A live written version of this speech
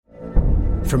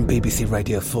From BBC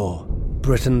Radio 4,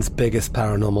 Britain's biggest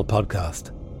paranormal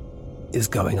podcast is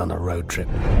going on a road trip.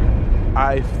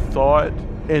 I thought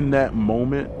in that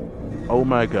moment, oh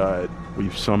my God,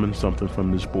 we've summoned something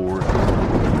from this board.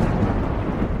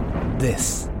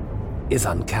 This is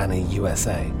Uncanny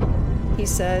USA. He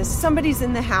says, somebody's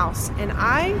in the house, and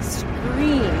I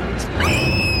screamed.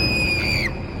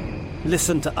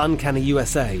 Listen to Uncanny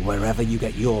USA wherever you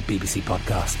get your BBC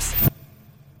podcasts,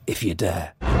 if you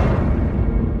dare.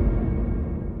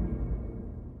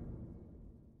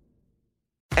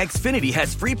 Xfinity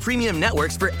has free premium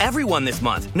networks for everyone this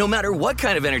month, no matter what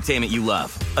kind of entertainment you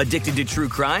love. Addicted to true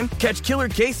crime? Catch killer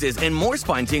cases and more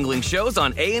spine-tingling shows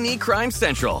on A&E Crime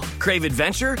Central. Crave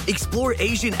adventure? Explore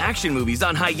Asian action movies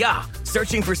on Hi-YAH.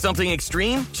 Searching for something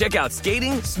extreme? Check out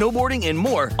skating, snowboarding, and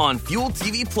more on Fuel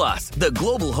TV Plus, the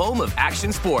global home of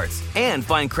action sports. And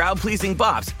find crowd-pleasing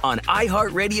bops on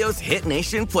iHeartRadio's Hit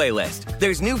Nation playlist.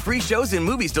 There's new free shows and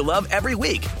movies to love every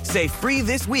week. Say free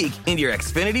this week in your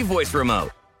Xfinity voice remote.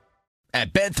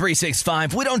 At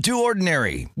Bet365, we don't do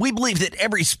ordinary. We believe that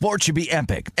every sport should be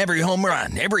epic. Every home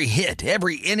run, every hit,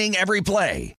 every inning, every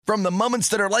play. From the moments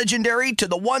that are legendary to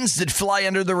the ones that fly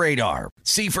under the radar.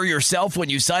 See for yourself when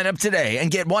you sign up today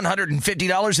and get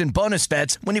 $150 in bonus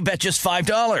bets when you bet just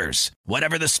 $5.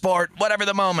 Whatever the sport, whatever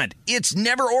the moment, it's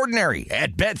never ordinary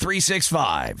at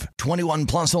Bet365. 21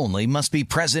 plus only. Must be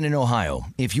present in Ohio.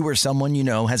 If you or someone you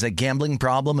know has a gambling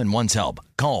problem and wants help,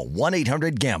 call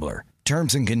 1-800-GAMBLER.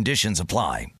 Terms and conditions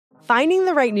apply. Finding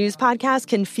the right news podcast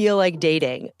can feel like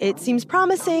dating. It seems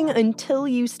promising until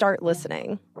you start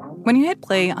listening. When you hit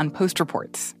play on Post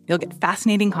Reports, you'll get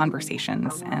fascinating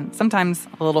conversations and sometimes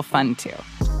a little fun, too.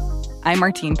 I'm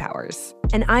Martine Powers.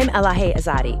 And I'm Elahe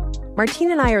Azadi.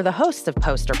 Martine and I are the hosts of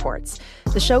Post Reports.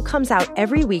 The show comes out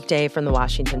every weekday from The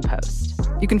Washington Post.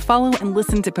 You can follow and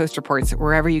listen to Post Reports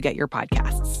wherever you get your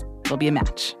podcasts. It'll be a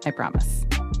match, I promise.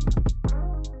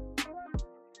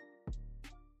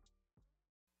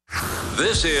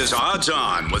 This is Odds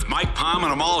On with Mike Palm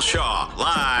and Amal Shaw,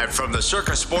 live from the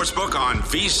Circa Sportsbook on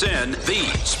VSiN,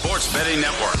 the sports betting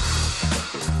network.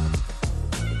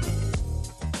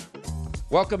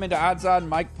 Welcome into Odds On.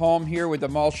 Mike Palm here with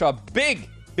Amal Shaw. Big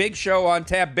show on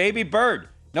tap. Baby Bird,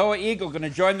 Noah Eagle, going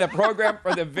to join the program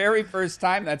for the very first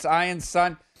time. That's Ian's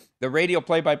son, the radio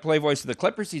play-by-play voice of the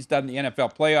Clippers. He's done the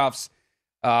NFL playoffs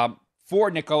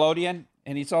for Nickelodeon.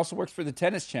 And he's also works for the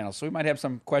Tennis Channel, so we might have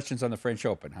some questions on the French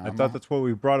Open. Huh? I thought that's what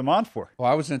we brought him on for. Well,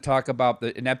 I was going to talk about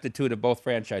the ineptitude of both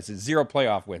franchises. 0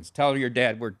 playoff wins. Tell your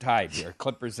dad we're tied here,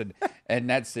 Clippers and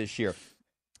Nets this year.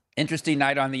 Interesting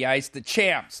night on the ice. The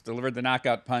champs delivered the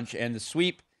knockout punch and the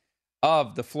sweep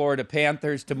of the Florida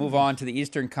Panthers to move on to the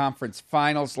Eastern Conference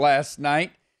Finals last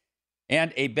night.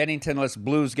 And a Benningtonless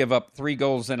Blues give up 3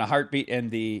 goals in a heartbeat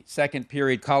in the second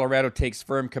period. Colorado takes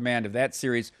firm command of that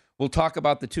series. We'll talk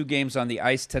about the 2 games on the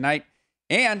ice tonight,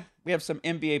 and we have some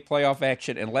NBA playoff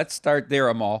action. And let's start there,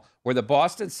 Amal, where the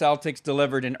Boston Celtics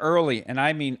delivered an early, and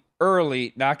I mean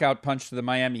early, knockout punch to the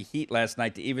Miami Heat last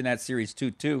night to even that series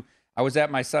 2-2. I was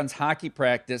at my son's hockey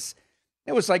practice.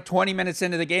 It was like 20 minutes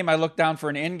into the game. I looked down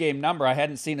for an in-game number. I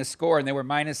hadn't seen a score, and they were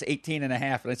minus 18.5. And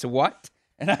I said, what?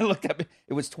 And I looked up.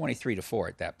 It was 23-4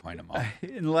 at that point, Amal.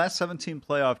 In the last 17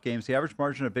 playoff games, the average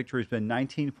margin of victory has been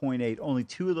 19.8. Only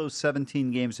 2 of those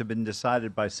 17 games have been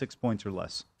decided by 6 points or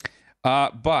less.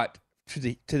 But to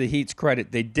the Heat's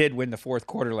credit, they did win the fourth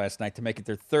quarter last night to make it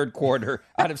their third quarter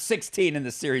out of 16 in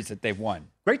the series that they've won.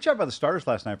 Great job by the starters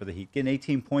last night for the Heat, getting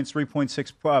 18 points,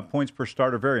 3.6 points per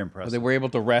starter. Very impressive. Well, they were able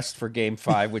to rest for Game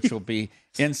 5, which will be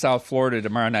in South Florida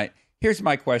tomorrow night. Here's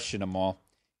my question, Amal.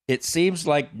 It seems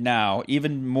like now,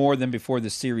 even more than before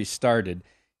the series started,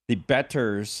 the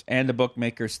bettors and the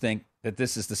bookmakers think that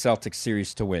this is the Celtics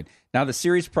series to win. Now, the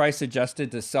series price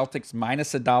adjusted to Celtics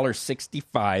minus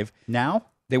 $1.65. Now?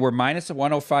 They were minus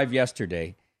 105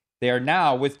 yesterday. They are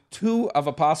now, with 2 of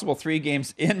a possible 3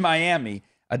 games in Miami,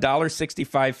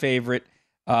 $1.65 favorite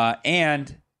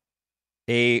and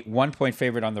a 1-point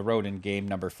favorite on the road in game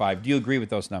number 5. Do you agree with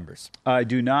those numbers? I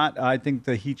do not. I think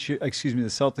the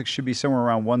Celtics should be somewhere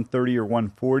around 130 or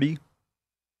 140.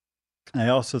 I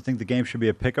also think the game should be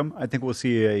a pick'em. I think we'll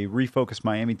see a refocused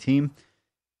Miami team.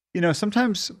 You know,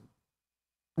 sometimes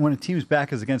when a team's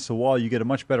back is against the wall, you get a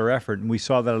much better effort, and we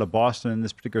saw that out of Boston in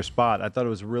this particular spot. I thought it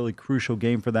was a really crucial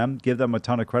game for them. Give them a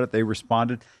ton of credit. They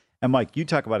responded. And, Mike, you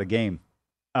talk about a game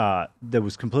that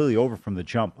was completely over from the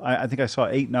jump. I think I saw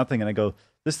 8-0, and I go,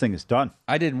 this thing is done.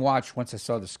 I didn't watch once I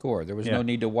saw the score. There was no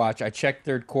need to watch. I checked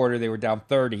third quarter. They were down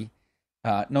 30.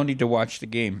 No need to watch the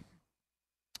game.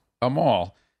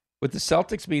 Amal, with the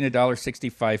Celtics being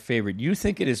 $1.65 favorite, you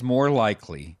think it is more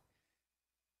likely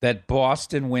that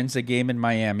Boston wins a game in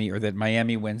Miami or that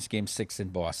Miami wins game 6 in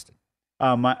Boston?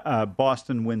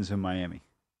 Boston wins in Miami.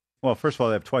 Well, first of all,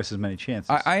 they have twice as many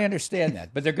chances. I understand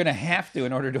that, but they're going to have to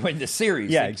in order to win the series.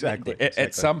 Yeah, exactly.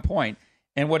 At some point.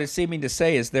 And what it's seeming to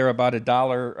say is they're about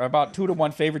about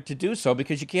 2-1 favorite to do so,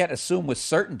 because you can't assume with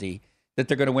certainty that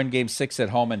they're going to win game 6 at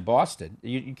home in Boston.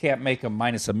 You can't make them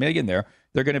minus $1 million there.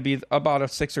 They're going to be about a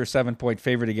 6 or 7 point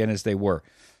favorite again, as they were.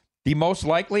 The most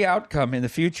likely outcome in the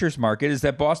futures market is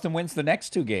that Boston wins the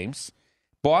next 2 games.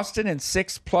 Boston in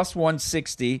 6 plus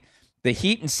 160, the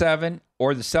Heat in 7,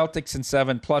 or the Celtics in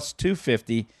 7 plus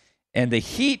 250, and the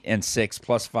Heat in 6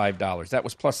 plus $5. That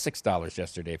was plus $6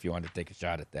 yesterday if you wanted to take a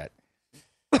shot at that.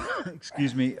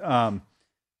 Excuse me.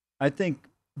 I think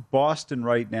Boston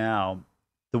right now,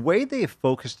 the way they have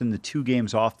focused in the 2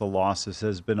 games off the losses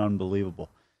has been unbelievable.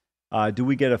 Do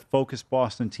we get a focused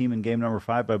Boston team in game number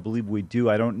 5? I believe we do.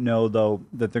 I don't know, though,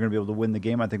 that they're going to be able to win the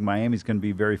game. I think Miami's going to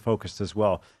be very focused as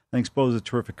well. I think Spo's a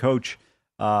terrific coach.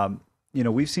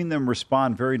 We've seen them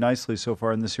respond very nicely so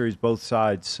far in the series, both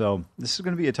sides. So this is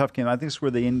going to be a tough game. I think this is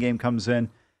where the in-game comes in,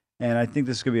 and I think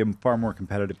this is going to be a far more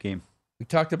competitive game. We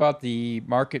talked about the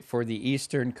market for the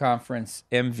Eastern Conference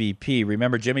MVP.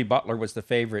 Remember, Jimmy Butler was the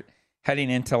favorite heading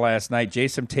into last night.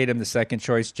 Jason Tatum, the second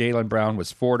choice. Jaylen Brown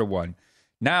was 4-1.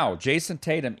 Now, Jason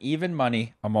Tatum, even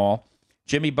money, Amal.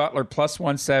 Jimmy Butler, plus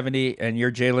 170, and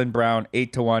your Jaylen Brown,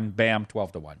 8-1. Bam,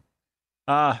 12-1.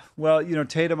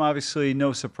 Tatum, obviously,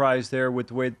 no surprise there with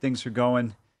the way things are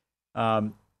going.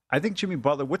 I think Jimmy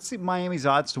Butler, what's Miami's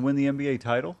odds to win the NBA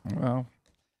title? Well,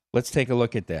 let's take a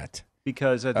look at that.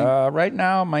 Because I think right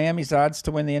now, Miami's odds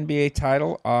to win the NBA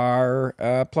title are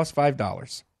plus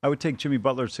 $5. I would take Jimmy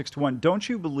Butler 6-1. Don't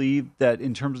you believe that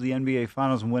in terms of the NBA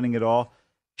Finals and winning it all,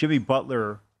 Jimmy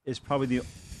Butler is probably the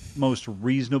most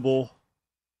reasonable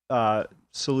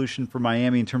solution for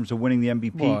Miami in terms of winning the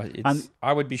MVP? Well,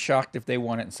 I would be shocked if they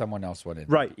won it and someone else won it.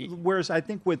 Right. Whereas I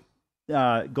think with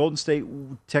Golden State,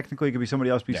 technically it could be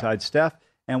somebody else besides Steph.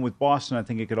 And with Boston, I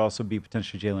think it could also be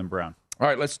potentially Jaylen Brown. All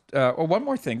right, let's. One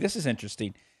more thing. This is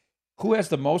interesting. Who has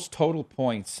the most total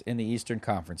points in the Eastern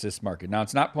Conference, this market? Now,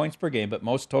 it's not points per game, but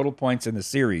most total points in the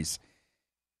series.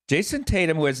 Jason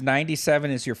Tatum, who has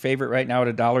 97, is your favorite right now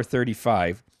at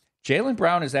 $1.35. Jaylen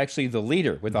Brown is actually the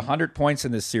leader with 100 points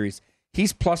in this series.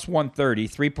 He's plus 130,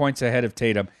 3 points ahead of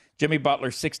Tatum. Jimmy Butler,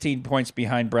 16 points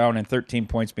behind Brown and 13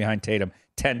 points behind Tatum,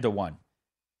 10-1.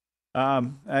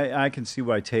 I can see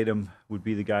why Tatum would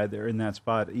be the guy there in that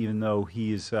spot, even though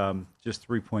he's just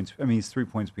 3 points. I mean, he's 3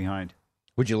 points behind.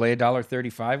 Would you lay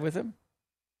 $1.35 with him?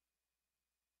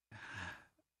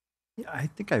 Yeah, I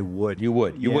think I would. You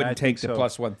would. You wouldn't take the so.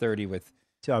 plus 130 with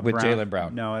Jaylen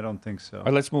Brown. No, I don't think so. All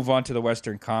right, let's move on to the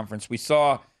Western Conference. We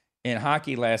saw in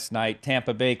hockey last night,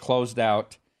 Tampa Bay closed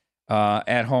out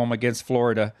at home against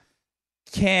Florida.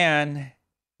 Can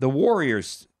the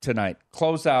Warriors tonight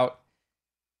close out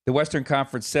the Western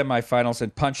Conference semifinals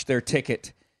and punch their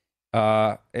ticket,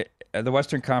 the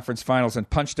Western Conference finals, and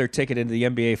punch their ticket into the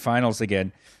NBA finals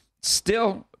again?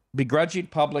 Still, begrudging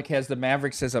public has the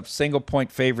Mavericks as a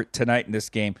single-point favorite tonight in this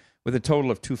game with a total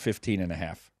of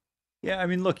 215.5. Yeah, I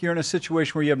mean, look, you're in a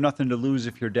situation where you have nothing to lose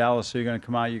if you're Dallas, so you're going to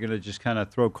come out, you're going to just kind of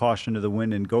throw caution to the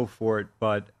wind and go for it.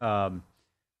 But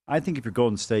I think if you're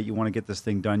Golden State, you want to get this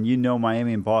thing done. You know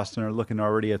Miami and Boston are looking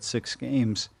already at 6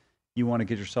 games. You want to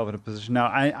get yourself in a position. Now,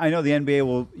 I know the NBA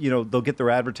will, they'll get their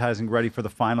advertising ready for the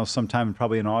finals sometime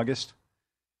probably in August.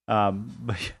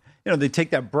 But, they take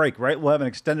that break, right? We'll have an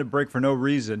extended break for no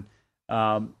reason.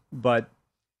 But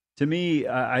to me,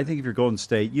 I think if you're Golden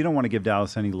State, you don't want to give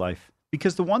Dallas any life.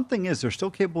 Because the one thing is they're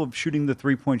still capable of shooting the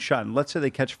 3-point shot. And let's say they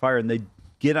catch fire and they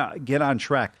get on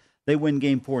track. They win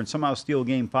Game 4 and somehow steal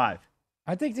Game 5.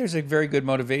 I think there's a very good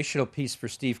motivational piece for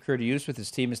Steve Kerr to use with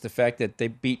his team is the fact that they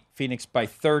beat Phoenix by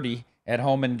 30 at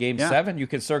home in Game 7. You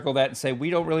can circle that and say, we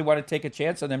don't really want to take a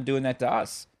chance on them doing that to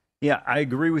us. Yeah, I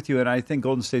agree with you, and I think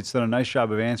Golden State's done a nice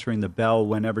job of answering the bell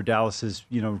whenever Dallas has,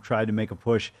 tried to make a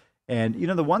push. And,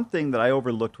 the one thing that I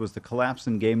overlooked was the collapse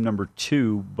in game number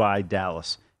 2 by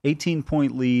Dallas.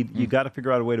 18-point lead. You got to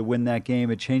figure out a way to win that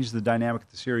game. It changed the dynamic of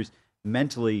the series.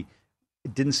 Mentally,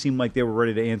 it didn't seem like they were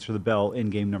ready to answer the bell in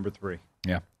game number 3.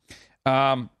 Yeah.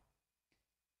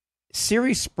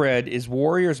 Series spread is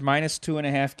Warriors minus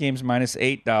 2.5 games, minus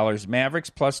 $8. Mavericks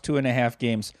plus 2.5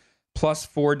 games, plus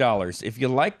 $4. If you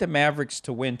like the Mavericks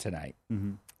to win tonight,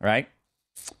 right,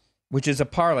 which is a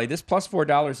parlay. This plus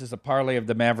 $4 is a parlay of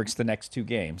the Mavericks the next 2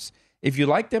 games. If you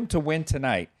like them to win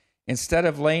tonight, instead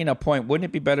of laying a point, wouldn't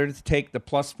it be better to take the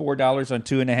plus $4 on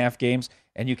 2.5 games,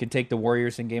 and you can take the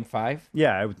Warriors in Game 5?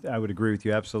 Yeah, I would agree with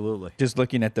you, absolutely. Just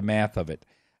looking at the math of it.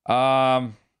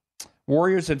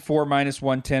 Warriors in 4 minus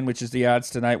 110, which is the odds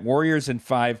tonight. Warriors in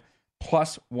 5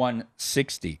 plus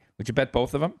 160. Would you bet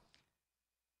both of them?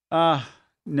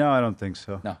 No, I don't think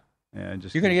so. No. Yeah,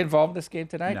 You're going to get involved in this game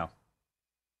tonight? No.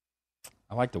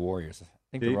 I like the Warriors. I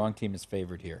think the wrong team is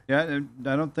favored here. Yeah,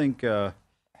 I don't think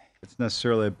it's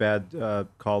necessarily a bad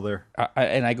call there.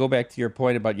 And I go back to your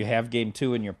point about you have game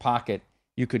 2 in your pocket.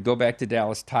 You could go back to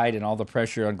Dallas tied and all the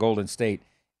pressure on Golden State,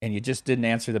 and you just didn't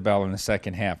answer the bell in the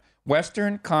second half.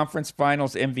 Western Conference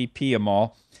Finals MVP,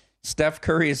 Amal. Steph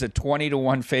Curry is a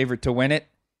 20-1 favorite to win it.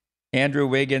 Andrew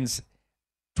Wiggins,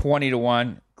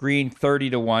 20-1. Green,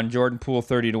 30-1. Jordan Poole,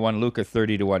 30-1. Luka,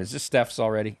 30-1. Is this Steph's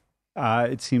already?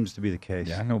 It seems to be the case.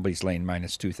 Yeah, nobody's laying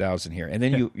minus 2,000 here. And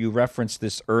then you referenced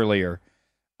this earlier.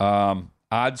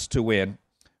 Odds to win.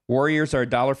 Warriors are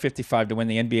 $1.55 to win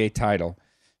the NBA title.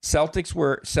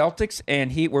 Celtics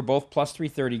and Heat were both plus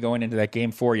 330 going into that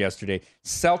game 4 yesterday.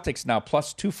 Celtics now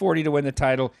plus 240 to win the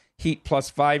title. Heat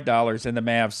plus $5, and the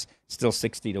Mavs still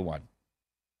 60-1.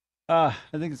 I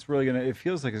think it's really it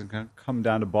feels like it's going to come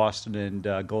down to Boston and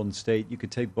Golden State. You could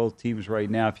take both teams right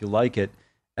now if you like it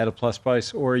at a plus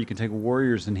price, or you can take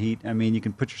Warriors and Heat. I mean, you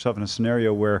can put yourself in a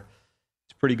scenario where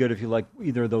it's pretty good if you like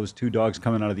either of those two dogs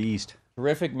coming out of the East.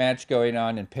 Terrific match going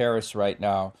on in Paris right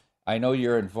now. I know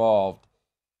you're involved.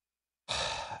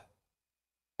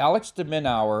 Alex de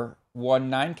Minaur won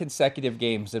 9 consecutive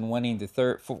games and winning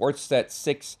the fourth set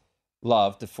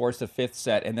 6-love to force the 5th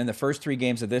set, and then the first 3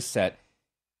 games of this set.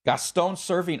 Gaston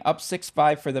serving up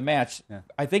 6-5 for the match. Yeah.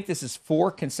 I think this is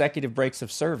 4 consecutive breaks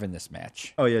of serve in this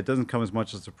match. Oh, yeah, it doesn't come as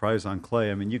much as a surprise on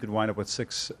clay. I mean, you could wind up with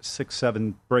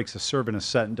 6-7 breaks of serve in a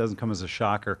set and doesn't come as a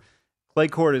shocker. Clay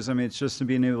court is, it's just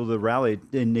being able to rally.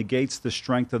 It negates the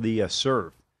strength of the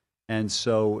serve. And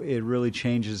so it really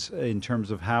changes in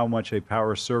terms of how much a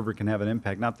power server can have an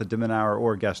impact. Not that de Minaur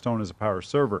or Gaston is a power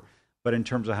server, but in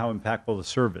terms of how impactful the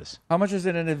serve is. How much is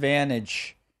it an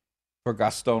advantage for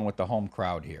Gaston with the home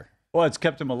crowd here? Well, it's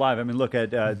kept him alive. I mean, look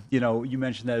at, you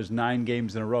mentioned that it was 9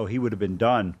 games in a row. He would have been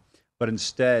done. But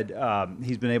instead,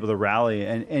 he's been able to rally.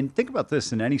 And think about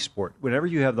this in any sport. Whenever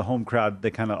you have the home crowd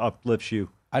that kind of uplifts you.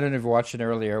 I don't know if you watched it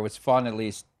earlier. It was fun, at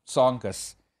least.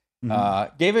 Tsongas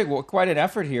gave it quite an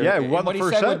effort here. Yeah, he won what the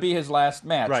first he said set. Would be his last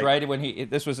match, right? When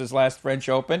this was his last French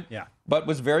Open. Yeah. But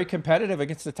was very competitive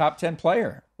against the top 10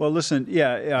 player. Well, listen,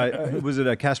 was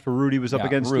it Casper Ruud he was up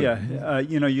against? Ruud. Yeah,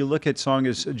 you look at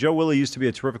Tsongas. Joe Willie used to be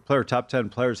a terrific player, top 10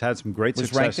 players, had some great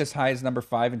success. Was ranked as high as number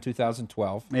 5 in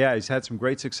 2012. Yeah, he's had some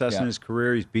great success in his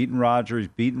career. He's beaten Roger, he's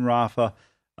beaten Rafa,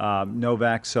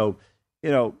 Novak. So,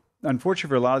 unfortunately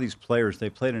for a lot of these players, they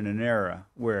played in an era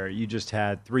where you just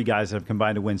had 3 guys that have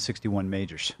combined to win 61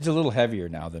 majors. He's a little heavier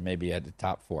now than maybe at the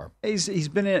top 4. He's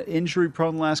been injury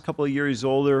prone the last couple of years. He's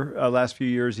older. Last few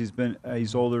years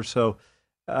he's older. So,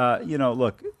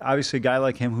 look, obviously a guy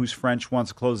like him who's French wants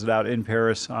to close it out in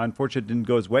Paris. Unfortunately, it didn't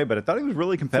go his way, but I thought he was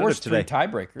really competitive today. 3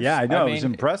 tiebreakers. Yeah, I know. It was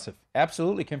impressive.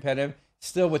 Absolutely competitive.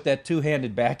 Still with that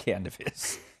 2-handed backhand of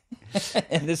his.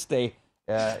 And this day,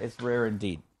 it's rare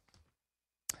indeed.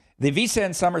 The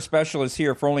VSiN Summer Special is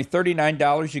here. For only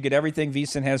 $39, you get everything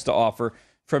VSiN has to offer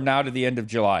from now to the end of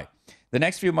July. The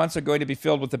next few months are going to be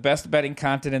filled with the best betting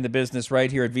content in the business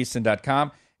right here at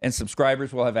VSiN.com, and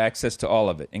subscribers will have access to all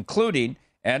of it, including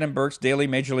Adam Burke's daily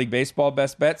Major League Baseball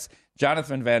best bets,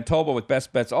 Jonathan Van Tobel with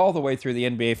best bets all the way through the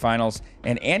NBA Finals,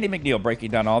 and Andy McNeil breaking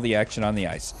down all the action on the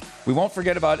ice. We won't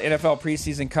forget about NFL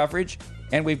preseason coverage,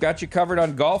 and we've got you covered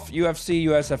on golf, UFC,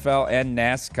 USFL, and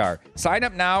NASCAR. Sign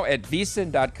up now at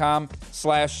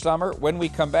vsin.com/summer. When we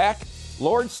come back,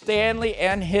 Lord Stanley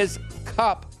and his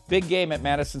cup. Big game at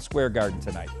Madison Square Garden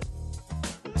tonight.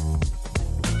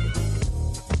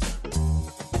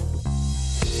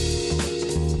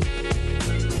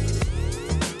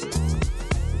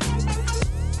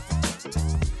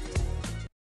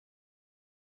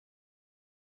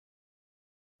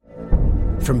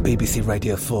 From BBC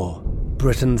Radio 4,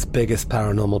 Britain's biggest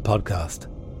paranormal podcast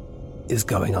is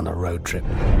going on a road trip.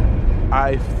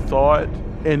 I thought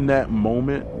in that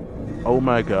moment, oh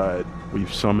my God,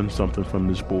 we've summoned something from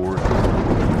this board.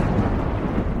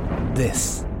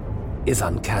 This is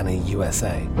Uncanny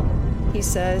USA. He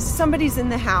says, somebody's in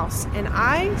the house, and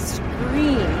I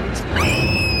screamed.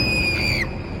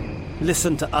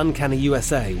 Listen to Uncanny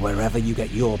USA wherever you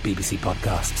get your BBC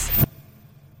podcasts,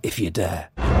 if you dare.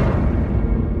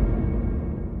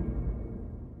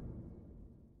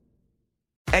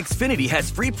 Xfinity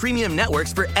has free premium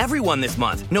networks for everyone this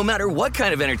month, no matter what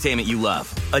kind of entertainment you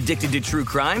love. Addicted to true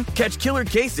crime? Catch killer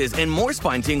cases and more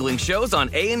spine-tingling shows on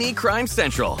A&E Crime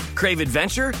Central. Crave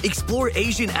adventure? Explore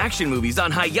Asian action movies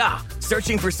on Hi-YAH.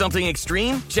 Searching for something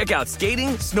extreme? Check out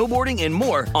skating, snowboarding, and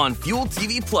more on Fuel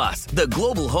TV Plus, the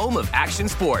global home of action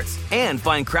sports. And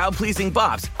find crowd-pleasing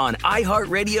bops on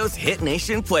iHeartRadio's Hit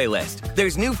Nation playlist.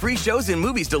 There's new free shows and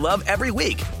movies to love every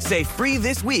week. Say free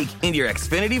this week in your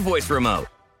Xfinity voice remote.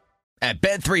 At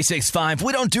Bet365,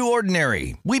 we don't do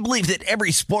ordinary. We believe that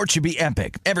every sport should be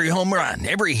epic. Every home run,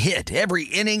 every hit, every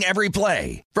inning, every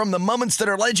play. From the moments that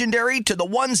are legendary to the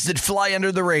ones that fly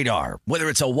under the radar. Whether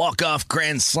it's a walk-off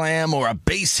grand slam or a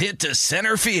base hit to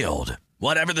center field.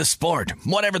 Whatever the sport,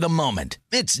 whatever the moment.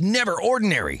 It's never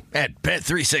ordinary at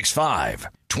Bet365.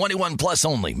 21 plus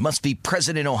only. Must be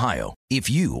present in Ohio. If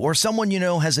you or someone you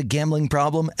know has a gambling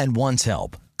problem and wants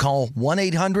help, call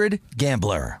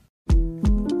 1-800-GAMBLER.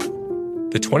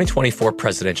 The 2024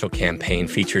 presidential campaign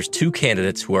features two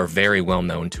candidates who are very well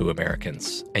known to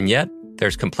Americans. And yet,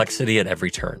 there's complexity at every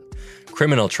turn.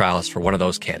 Criminal trials for one of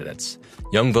those candidates.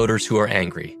 Young voters who are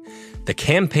angry. The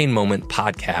Campaign Moment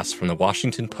podcast from the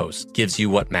Washington Post gives you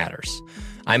what matters.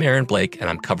 I'm Aaron Blake, and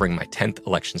I'm covering my 10th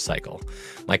election cycle.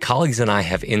 My colleagues and I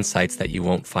have insights that you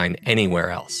won't find anywhere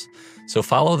else. So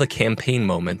follow The Campaign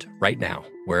Moment right now,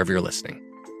 wherever you're listening.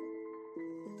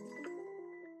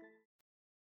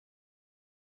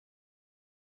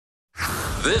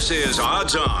 This is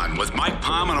Odds On with Mike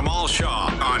Palm and Amal Shaw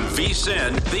on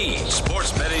VSiN, the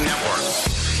Sports Betting Network.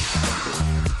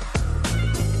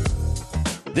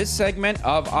 This segment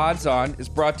of Odds On is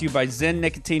brought to you by Zyn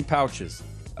Nicotine Pouches,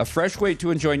 a fresh way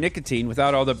to enjoy nicotine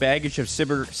without all the baggage of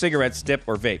cigarettes, dip,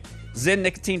 or vape. Zyn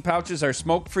Nicotine Pouches are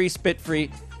smoke-free,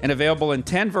 spit-free, and available in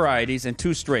 10 varieties and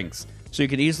 2 strengths, so you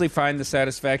can easily find the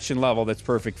satisfaction level that's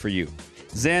perfect for you.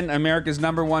 Zyn, America's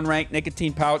 #1 ranked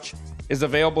nicotine pouch, is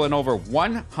available in over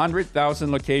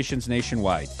 100,000 locations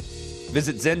nationwide.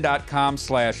 Visit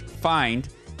zyn.com/find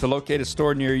to locate a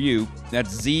store near you.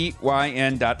 That's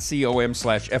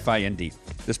zyn.com/find.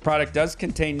 This product does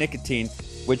contain nicotine,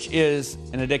 which is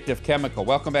an addictive chemical.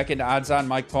 Welcome back into Odds On.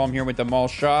 Mike Palm here with Amal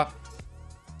Shaw.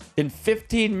 In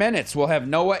 15 minutes, we'll have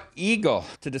Noah Eagle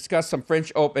to discuss some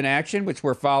French Open action, which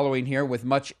we're following here with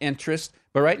much interest.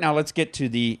 But right now, let's get to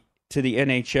the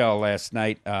NHL last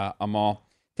night, Amal.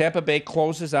 Tampa Bay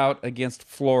closes out against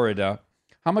Florida.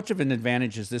 How much of an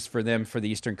advantage is this for them for the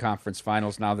Eastern Conference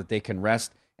Finals now that they can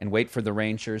rest and wait for the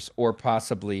Rangers or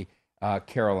possibly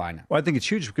Carolina? Well, I think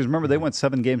it's huge because remember, they went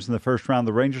 7 games in the first round.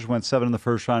 The Rangers went 7 in the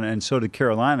first round, and so did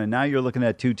Carolina. Now you're looking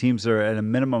at 2 teams that are at a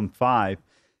minimum 5.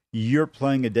 You're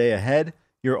playing a day ahead.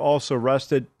 You're also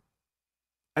rested.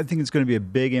 I think it's going to be a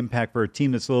big impact for a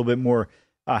team that's a little bit more,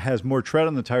 has more tread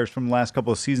on the tires from the last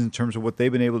couple of seasons in terms of what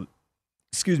they've been able to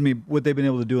what they've been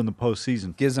able to do in the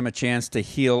postseason. Gives them a chance to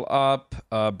heal up,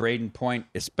 Braden Point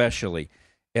especially.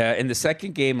 In the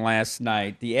second game last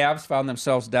night, the Avs found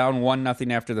themselves down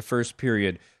 1-0 after the first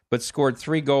period, but scored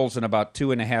 3 goals in about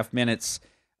 2.5 minutes.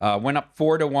 Went up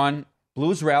 4-1.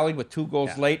 Blues rallied with 2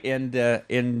 goals late in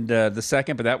the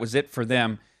second, but that was it for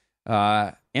them.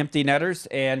 Empty netters,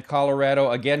 and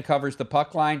Colorado again covers the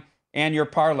puck line. And your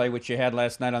parlay, which you had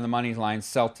last night on the money line,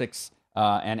 Celtics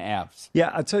and Avs.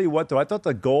 Yeah, I'll tell you what, though. I thought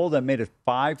the goal that made it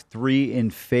 5-3 in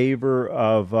favor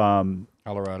of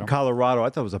Colorado, I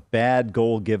thought it was a bad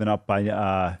goal given up by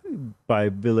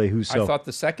Ville Husso. I thought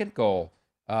the second goal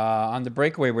on the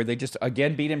breakaway where they just,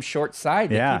 again, beat him short side.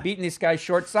 They keep beating these guys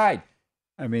short side.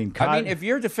 I mean, if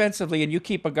you're defensively and you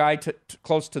keep a guy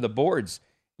close to the boards,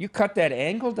 you cut that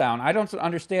angle down. I don't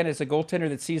understand as a goaltender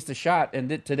that sees the shot.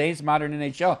 And today's modern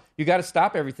NHL, you got to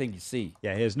stop everything you see.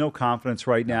 Yeah, he has no confidence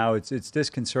right now. It's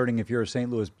disconcerting if you're a St.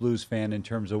 Louis Blues fan in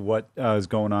terms of what is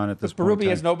going on at this point. Berube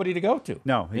has nobody to go to.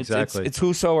 No, exactly. It's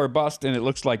Husso or bust, and it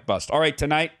looks like bust. All right,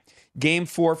 tonight, Game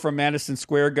 4 from Madison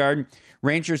Square Garden.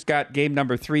 Rangers got game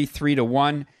number 3,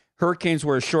 3-1. Hurricanes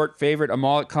were a short favorite.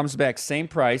 Amal, it comes back same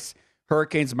price.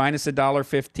 Hurricanes minus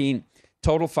 $1.15.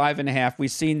 Total 5.5.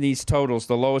 We've seen these totals,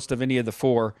 the lowest of any of the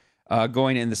 4,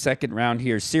 going in the second round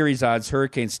here. Series odds,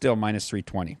 Hurricanes still minus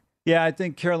 320. Yeah, I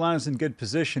think Carolina's in good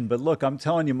position. But look, I'm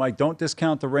telling you, Mike, don't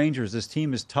discount the Rangers. This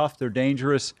team is tough. They're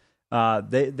dangerous.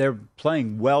 They're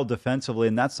playing well defensively,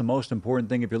 and that's the most important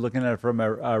thing. If you're looking at it from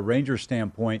a Rangers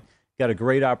standpoint, got a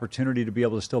great opportunity to be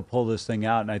able to still pull this thing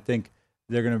out. And I think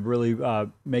they're going to really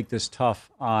make this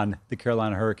tough on the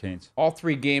Carolina Hurricanes. All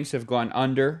 3 games have gone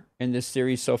under in this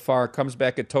series so far. Comes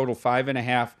back a total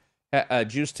 5.5.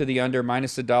 Juice to the under,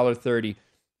 minus $1.30.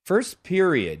 First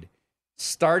period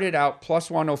started out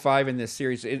plus 105 in this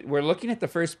series. We're looking at the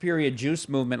first period juice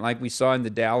movement like we saw in the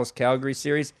Dallas-Calgary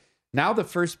series. Now the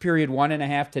first period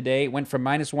 1.5 today went from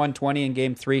minus 120 in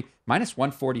game 3, minus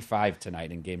 145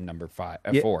 tonight in game number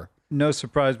 4. No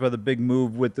surprise by the big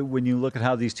move when you look at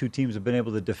how these two teams have been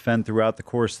able to defend throughout the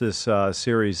course of this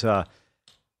series.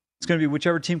 It's going to be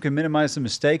whichever team can minimize the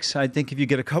mistakes. I think if you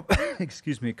get a couple,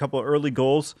 a couple of early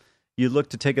goals, you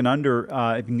look to take an under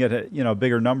if you can get a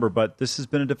bigger number. But this has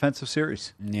been a defensive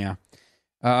series. Yeah.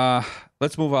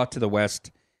 Let's move out to the West.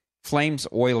 Flames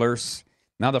Oilers.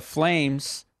 Now the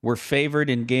Flames were favored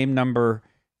in game number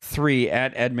 3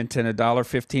 at Edmonton,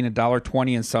 $1.15,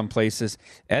 $1.20 in some places.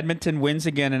 Edmonton wins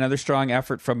again, another strong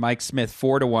effort from Mike Smith,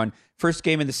 4-1. First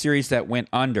game in the series that went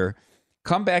under.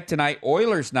 Come back tonight.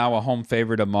 Oilers now a home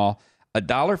favorite of them all.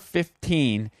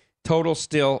 $1.15, total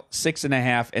still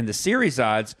 6.5. And the series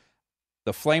odds,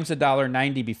 the Flames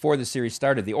 $1.90 before the series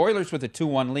started. The Oilers with a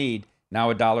 2-1 lead,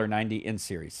 now $1.90 in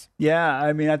series. Yeah,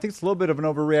 I mean, I think it's a little bit of an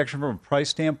overreaction from a price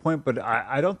standpoint, but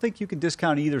I don't think you can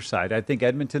discount either side. I think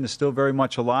Edmonton is still very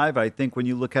much alive. I think when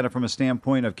you look at it from a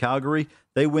standpoint of Calgary,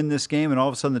 they win this game, and all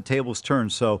of a sudden the tables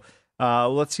turn. So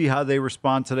let's see how they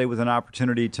respond today with an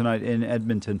opportunity tonight in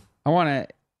Edmonton. I want to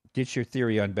get your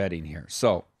theory on betting here.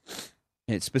 So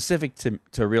it's specific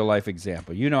to real-life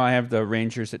example. You know I have the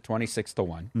Rangers at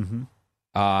 26-1. Mm-hmm.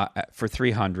 For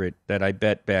 300 that I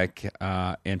bet back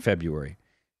in February.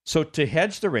 So to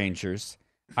hedge the Rangers,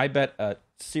 I bet a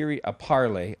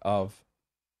parlay of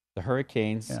the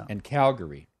Hurricanes and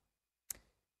Calgary.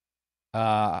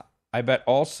 I bet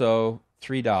also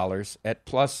 $3 at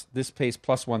this pays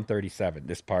plus 137,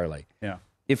 this parlay. Yeah.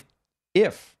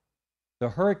 If the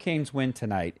Hurricanes win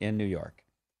tonight in New York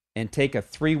and take a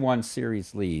 3-1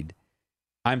 series lead,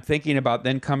 I'm thinking about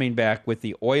then coming back with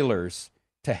the Oilers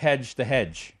to hedge the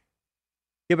hedge.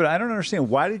 Yeah, but I don't understand.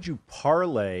 Why did you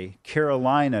parlay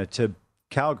Carolina to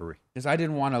Calgary? Because I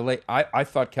didn't want to lay. I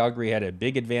thought Calgary had a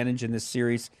big advantage in this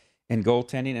series in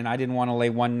goaltending, and I didn't want to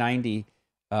lay 190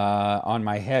 on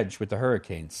my hedge with the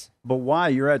Hurricanes. But why?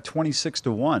 You're at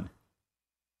 26-1.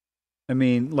 I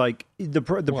mean, like the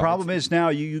problem is now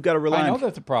you got to rely. I know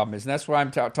that the problem is, and that's what I'm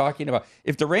talking about.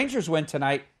 If the Rangers win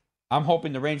tonight, I'm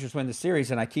hoping the Rangers win the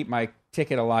series, and I keep my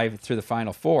ticket alive through the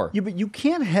Final Four. Yeah, but you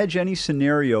can't hedge any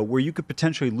scenario where you could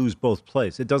potentially lose both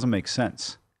plays. It doesn't make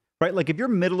sense, right? Like if you're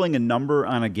middling a number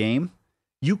on a game,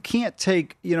 you can't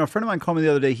take. A friend of mine called me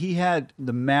the other day. He had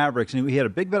the Mavericks, and he had a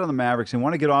big bet on the Mavericks, and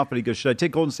wanted to get off it. He goes, "Should I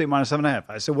take Golden State minus 7.5?"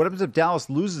 I said, "What happens if Dallas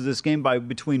loses this game by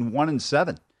between 1 and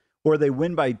 7, or they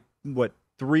win by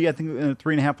 3? I think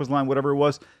 3.5 was the line, whatever it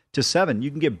was." To 7, you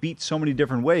can get beat so many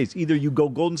different ways. Either you go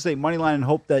Golden State money line and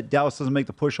hope that Dallas doesn't make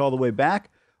the push all the way back,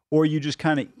 or you just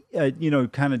kind of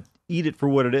eat it for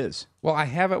what it is. Well, I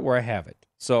have it where I have it.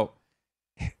 So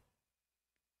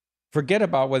forget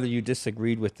about whether you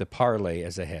disagreed with the parlay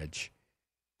as a hedge.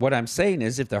 What I'm saying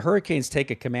is if the Hurricanes take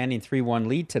a commanding 3-1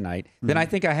 lead tonight, then I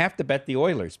think I have to bet the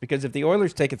Oilers, because if the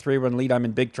Oilers take a 3-1 lead, I'm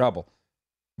in big trouble.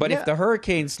 But if the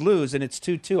Hurricanes lose and it's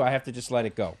 2-2, I have to just let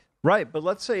it go. Right, but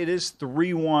let's say it is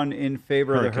 3-1 in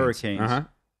favor of the Hurricanes. Uh-huh.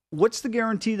 What's the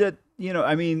guarantee that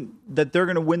that they're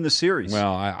going to win the series?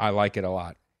 Well, I like it a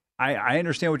lot. I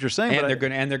understand what you're saying, and but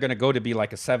they're going to go to be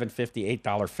like a $7.50,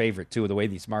 $8 favorite too, the way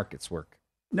these markets work.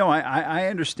 No, I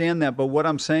understand that, but what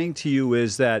I'm saying to you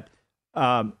is that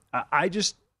I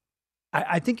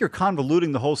think you're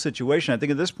convoluting the whole situation. I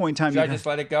think at this point in time, should I just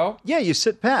let it go? Yeah, you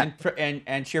sit pat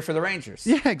and cheer for the Rangers.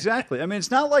 Yeah, exactly. I mean,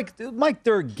 it's not like Mike.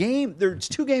 There's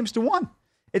 2 games to 1.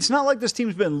 It's not like this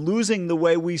team's been losing the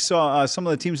way we saw some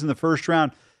of the teams in the first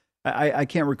round. I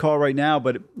can't recall right now,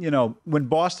 but when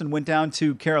Boston went down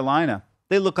to Carolina,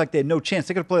 they looked like they had no chance.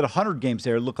 They could have played 100 games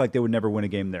there. It looked like they would never win a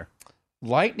game there.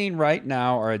 Lightning right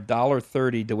now are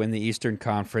 $1.30 to win the Eastern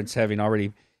Conference, having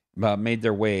already made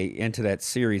their way into that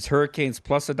series. Hurricanes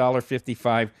plus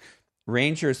 $1.55,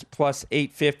 Rangers plus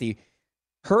 $8.50.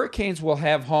 Hurricanes will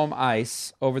have home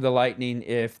ice over the Lightning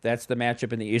if that's the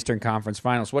matchup in the Eastern Conference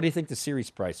Finals. What do you think the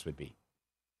series price would be?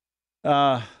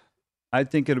 I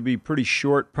think it'll be pretty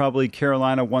short, probably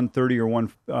Carolina 130 or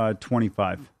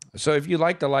 125. So if you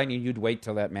like the Lightning, you'd wait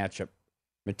till that matchup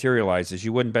materializes.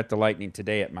 You wouldn't bet the Lightning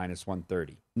today at minus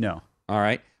 130. No. All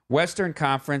right. Western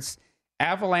Conference,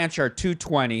 Avalanche are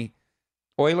 $2.20,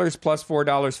 Oilers plus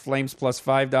 $4, Flames plus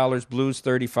 $5, Blues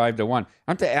 35-1.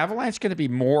 Aren't the Avalanche going to be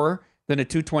more than a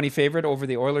 $2.20 favorite over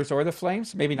the Oilers or the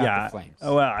Flames? Maybe not the Flames.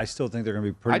 Oh, well, I still think they're going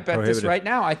to be pretty I'd bet prohibitive. this right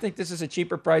now. I think this is a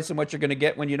cheaper price than what you're going to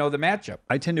get when you know the matchup.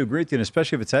 I tend to agree with you, and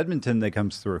especially if it's Edmonton that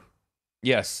comes through.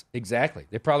 Yes, exactly.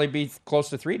 They'd probably be close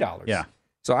to $3. Yeah.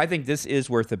 So I think this is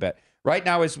worth a bet. Right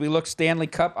now, as we look Stanley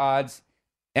Cup odds,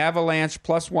 Avalanche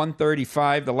plus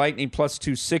 135, the Lightning plus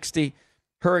 260,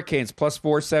 Hurricanes plus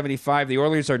 475. The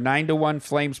Oilers are 9-1,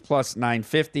 Flames plus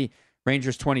 950,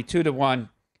 Rangers 22-1,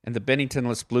 and the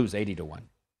Bennington-less Blues 80-1.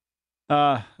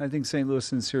 I think St.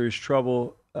 Louis in serious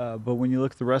trouble, but when you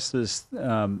look at the rest of this,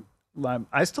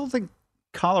 I still think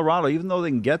Colorado, even though they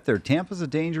can get there, Tampa's a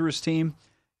dangerous team.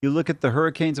 You look at the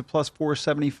Hurricanes at plus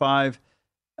 475.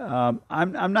 I'm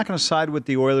not going to side with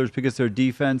the Oilers because their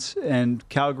defense, and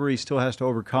Calgary still has to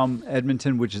overcome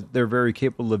Edmonton, which they're very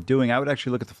capable of doing. I would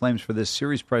actually look at the Flames for this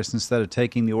series price instead of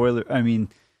taking the Oilers. I mean,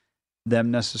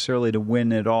 them necessarily to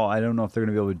win it all. I don't know if they're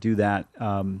going to be able to do that.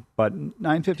 But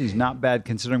 950 is not bad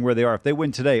considering where they are. If they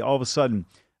win today, all of a sudden,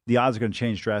 the odds are going to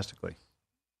change drastically.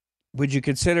 Would you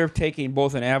consider taking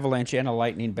both an Avalanche and a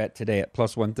Lightning bet today at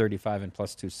plus 135 and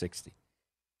plus 260?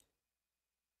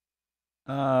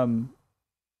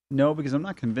 No, because I'm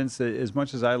not convinced that as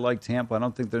much as I like Tampa, I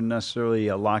don't think they're necessarily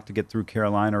a lock to get through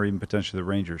Carolina or even potentially the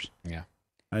Rangers. Yeah.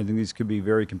 I think these could be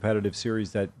very competitive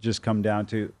series that just come down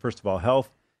to, first of all, health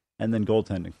and then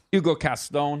goaltending. Hugo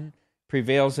Caston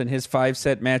prevails in his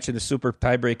 5-set match in the super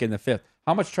tiebreak in the 5th.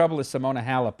 How much trouble is Simona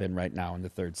Halep in right now in the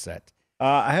 3rd set?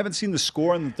 I haven't seen the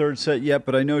score in the 3rd set yet,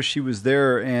 but I know she was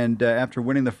there, and after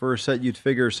winning the 1st set, you'd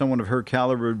figure someone of her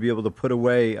caliber would be able to put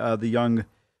away the young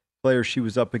player she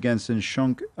was up against in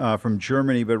Schunk from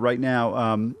Germany. But right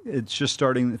now, it's just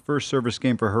starting the first service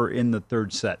game for her in the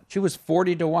 3rd set. She was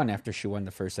 40-1 after she won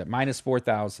the 1st set, minus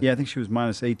 4,000. Yeah, I think she was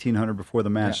minus 1,800 before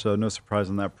the match, so no surprise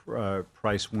on that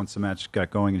price once the match got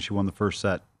going and she won the 1st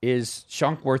set. Is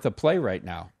Schunk worth a play right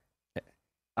now?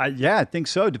 Yeah, I think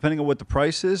so, depending on what the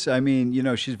price is. I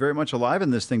mean, she's very much alive in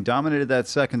this thing, dominated that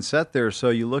 2nd set there. So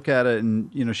you look at it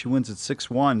and, she wins at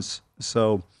 6-1.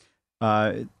 So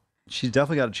she's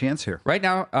definitely got a chance here. Right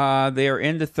now, they are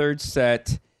in the 3rd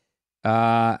set.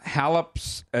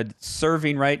 Halep's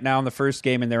serving right now in the 1st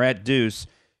game, and they're at deuce.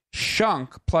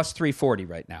 Schunk plus 340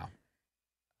 right now.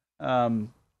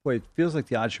 It feels like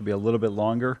the odds should be a little bit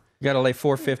longer. You got to lay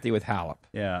 450 with Halep.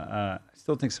 Yeah, I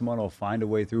still think Simona will find a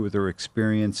way through with her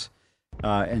experience.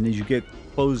 And as you get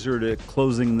closer to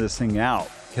closing this thing out,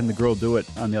 can the girl do it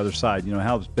on the other side?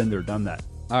 Halep's been there, done that.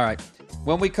 All right.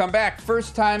 When we come back,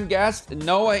 first-time guest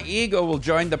Noah Eagle will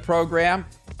join the program.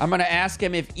 I'm going to ask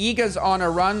him if Iga's on a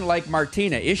run like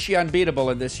Martina. Is she unbeatable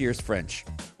in this year's French?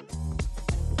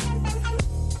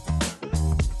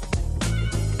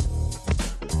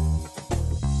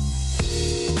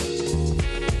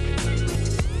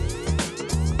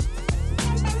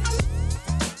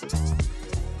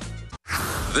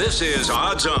 This is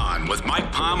Odds On with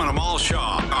Mike Palm and Amal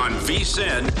Shaw on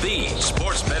VSiN, the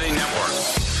Sports Betting Network.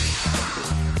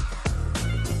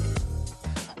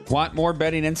 Want more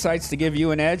betting insights to give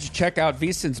you an edge? Check out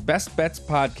VSiN's Best Bets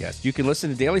podcast. You can listen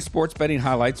to daily sports betting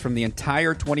highlights from the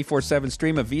entire 24/7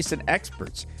 stream of VSiN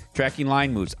experts, tracking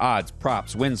line moves, odds,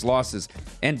 props, wins, losses,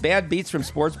 and bad beats from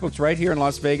sportsbooks right here in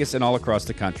Las Vegas and all across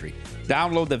the country.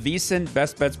 Download the VSiN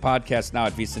Best Bets podcast now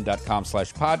at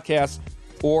vsin.com/podcast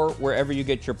or wherever you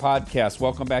get your podcasts.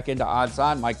 Welcome back into Odds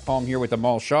On. Mike Palm here with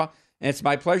Amal Shaw. And it's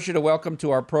my pleasure to welcome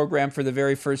to our program for the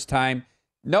very first time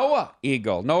Noah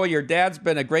Eagle. Noah, your dad's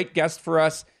been a great guest for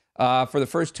us for the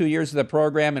first 2 years of the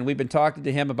program, and we've been talking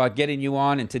to him about getting you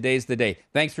on, and today's the day.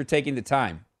 Thanks for taking the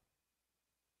time.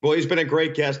 Well, he's been a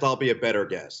great guest. I'll be a better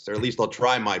guest, or at least I'll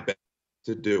try my best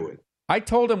to do it. I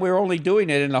told him we were only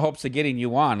doing it in the hopes of getting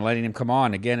you on, letting him come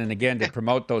on again and again to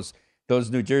promote those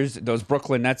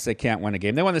Brooklyn Nets that can't win a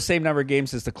game. They won the same number of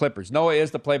games as the Clippers. Noah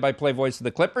is the play-by-play voice of the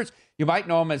Clippers. You might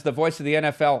know him as the voice of the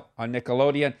NFL on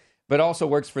Nickelodeon, but also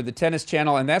works for the Tennis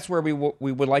Channel, and that's where we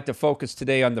would like to focus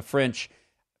today on the French.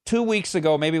 2 weeks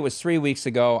ago, maybe it was 3 weeks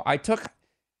ago, I took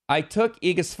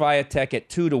Iga Swiatek at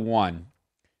 2-1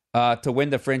 to win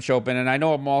the French Open, and I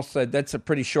know Amal said that's a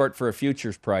pretty short for a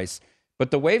futures price, but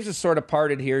the waves have sort of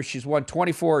parted here. She's won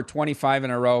 24 or 25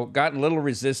 in a row, gotten little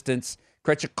resistance.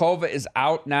 Krejcikova is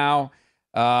out now.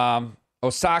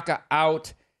 Osaka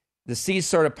out. The sea's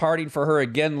sort of parting for her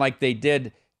again like they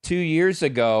did 2 years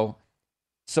ago.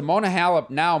 Simona Halep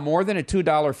now more than a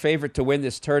 $2 favorite to win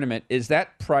this tournament. Is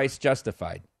that price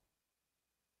justified?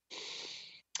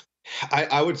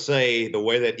 I would say the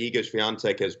way that Iga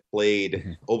Swiatek has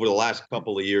played over the last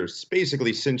couple of years,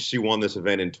 basically since she won this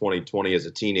event in 2020 as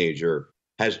a teenager,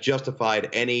 has justified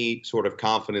any sort of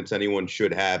confidence anyone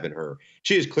should have in her.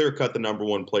 She is clear-cut the number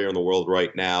one player in the world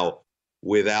right now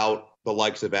without the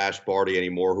likes of Ash Barty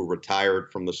anymore, who retired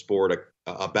from the sport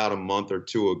about a month or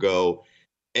two ago.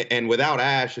 And without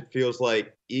Ash, it feels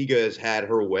like Iga has had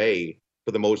her way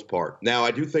for the most part. Now,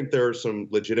 I do think there are some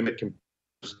legitimate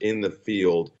competitors in the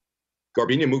field.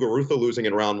 Garbiñe Muguruza losing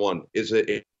in round one is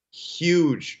a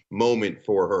huge moment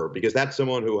for her because that's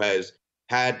someone who has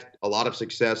had a lot of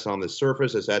success on the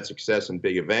surface, has had success in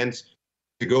big events.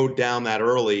 To go down that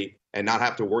early and not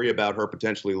have to worry about her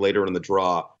potentially later in the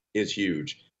draw is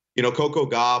huge. Coco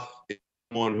Gauff is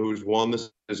someone who's won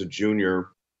this as a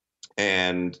junior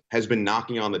and has been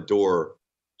knocking on the door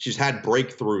she's had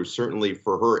breakthroughs, certainly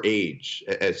for her age,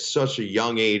 at such a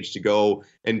young age, to go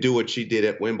and do what she did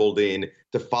at Wimbledon,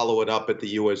 to follow it up at the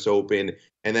U.S. Open.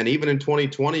 And then even in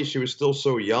 2020, she was still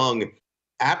so young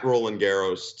at Roland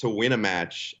Garros to win a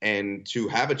match and to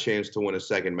have a chance to win a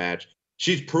second match.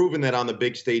 She's proven that on the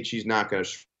big stage, she's not going to.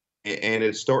 And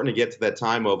it's starting to get to that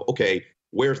time of, okay,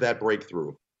 where's that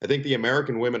breakthrough? I think the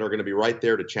American women are going to be right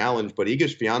there to challenge, but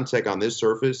Iga Swiatek on this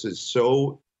surface is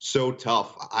so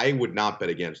tough. I would not bet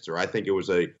against her. I think it was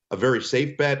a very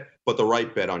safe bet, but the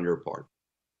right bet on your part.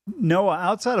 Noah,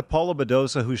 outside of Paula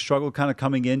Badosa, who struggled kind of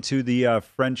coming into the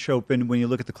French Open, when you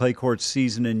look at the clay court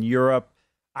season in Europe,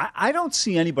 I don't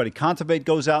see anybody. Kontaveit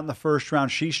goes out in the first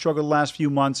round. She struggled the last few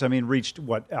months. I mean, reached,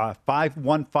 won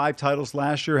 5 titles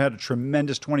last year, had a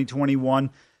tremendous 2021.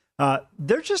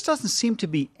 There just doesn't seem to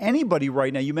be anybody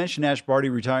right now. You mentioned Ash Barty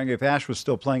retiring. If Ash was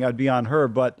still playing, I'd be on her.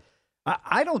 But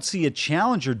I don't see a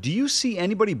challenger. Do you see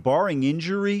anybody, barring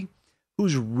injury,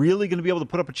 who's really going to be able to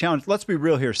put up a challenge? Let's be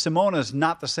real here. Simona is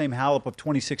not the same Halep of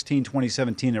 2016,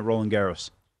 2017 at Roland Garros.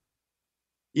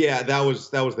 Yeah, that was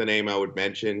the name I would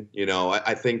mention. You know,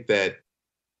 I think that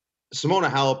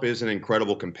Simona Halep is an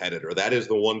incredible competitor. That is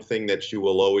the one thing that you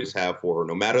will always have for her.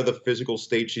 No matter the physical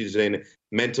state she's in,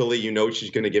 mentally, you know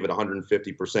she's going to give it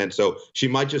 150%. So she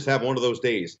might just have one of those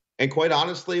days. And quite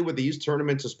honestly, with these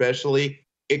tournaments especially,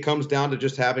 it comes down to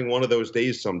just having one of those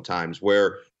days sometimes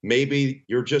where maybe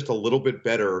you're just a little bit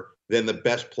better than the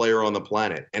best player on the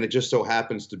planet. And it just so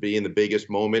happens to be in the biggest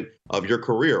moment of your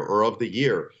career or of the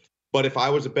year. But if I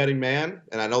was a betting man,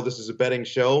 and I know this is a betting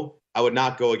show, I would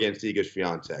not go against Iga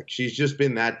Swiatek. She's just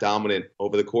been that dominant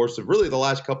over the course of really the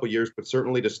last couple of years, but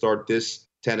certainly to start this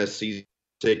tennis season in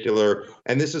particular.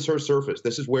 And this is her surface.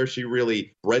 This is where she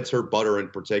really breads her butter in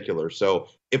particular. So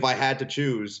if I had to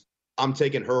choose, I'm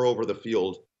taking her over the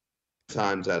field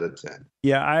times out of 10.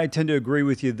 Yeah, I tend to agree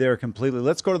with you there completely.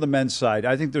 Let's go to the men's side.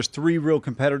 I think there's 3 real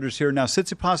competitors here. Now,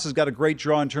 Tsitsipas has got a great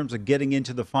draw in terms of getting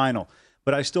into the final.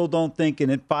 But I still don't think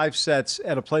in 5 sets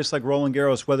at a place like Roland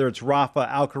Garros, whether it's Rafa,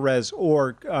 Alcaraz,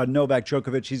 or Novak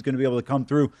Djokovic, he's going to be able to come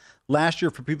through. Last year,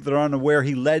 for people that are unaware,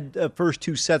 he led the first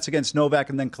 2 sets against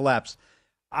Novak and then collapsed.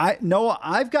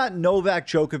 I've got Novak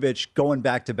Djokovic going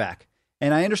back-to-back.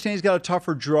 And I understand he's got a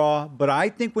tougher draw, but I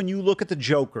think when you look at the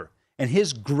Joker, and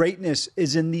his greatness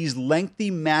is in these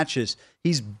lengthy matches.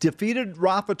 He's defeated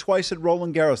Rafa twice at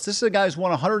Roland Garros. This is a guy who's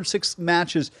won 106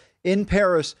 matches in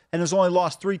Paris and has only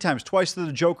lost 3 times, twice to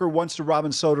the Joker, once to Robin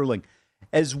Soderling.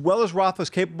 As well as Rafa's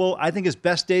capable, I think his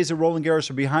best days at Roland Garros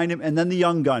are behind him. And then the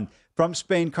young gun from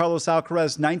Spain, Carlos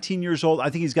Alcaraz, 19 years old. I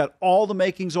think he's got all the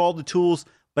makings, all the tools,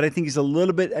 but I think he's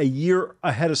a year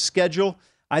ahead of schedule.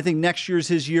 I think next year's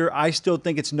his year. I still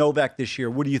think it's Novak this year.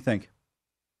 What do you think?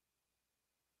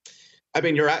 I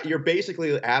mean, you're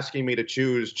basically asking me to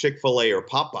choose Chick-fil-A or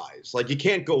Popeyes. Like, you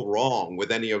can't go wrong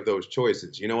with any of those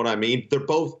choices. You know what I mean? They're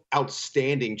both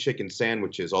outstanding chicken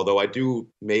sandwiches, although I do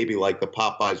maybe like the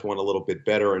Popeyes one a little bit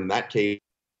better. In that case,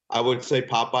 I would say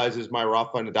Popeyes is my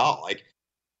Rafa Nadal. Like,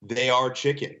 they are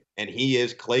chicken, and he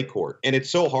is clay court. And it's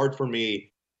so hard for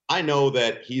me. I know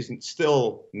that he's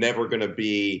still never going to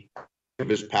be of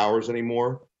his powers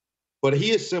anymore. But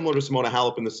he is similar to Simona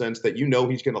Halep in the sense that you know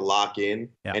he's going to lock in.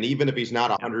 Yeah. And even if he's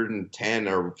not 110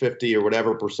 or 50 or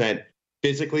whatever percent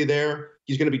physically there,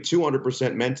 he's going to be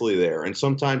 200% mentally there. And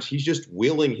sometimes he's just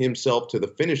willing himself to the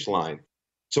finish line.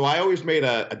 So I always made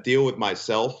a deal with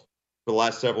myself for the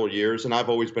last several years. And I've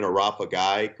always been a Rafa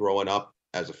guy growing up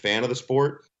as a fan of the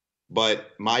sport. But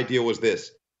my deal was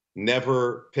this: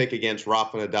 never pick against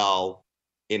Rafa Nadal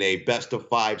in a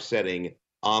best-of-5 setting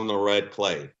on the red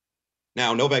clay.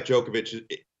 Now, Novak Djokovic,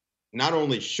 not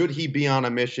only should he be on a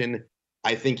mission,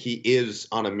 I think he is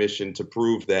on a mission to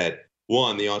prove that,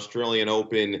 one, the Australian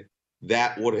Open,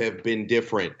 that would have been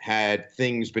different had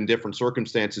things been different,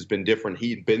 circumstances been different,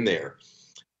 he'd been there.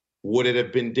 Would it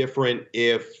have been different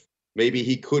if maybe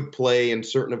he could play in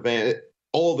certain events?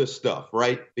 All this stuff,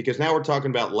 right? Because now we're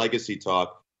talking about legacy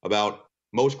talk, about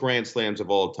most Grand Slams of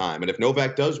all time. And if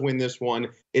Novak does win this one,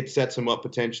 it sets him up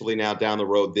potentially now down the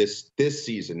road this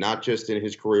season, not just in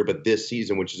his career, but this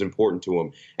season, which is important to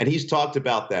him. And he's talked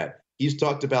about that. He's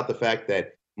talked about the fact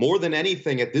that more than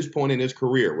anything at this point in his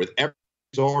career, with everything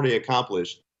he's already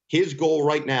accomplished, his goal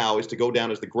right now is to go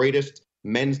down as the greatest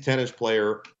men's tennis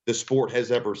player the sport has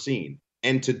ever seen.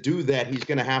 And to do that, he's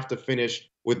going to have to finish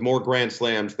with more Grand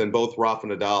Slams than both Rafa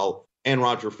Nadal and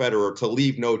Roger Federer, to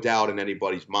leave no doubt in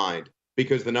anybody's mind.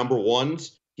 Because the number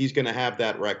ones, he's going to have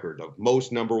that record of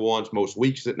most number ones, most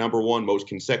weeks at number one, most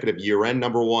consecutive year-end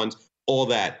number ones, all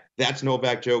that. That's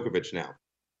Novak Djokovic now.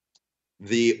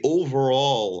 The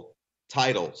overall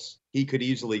titles, he could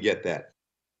easily get that.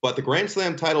 But the Grand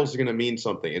Slam title is going to mean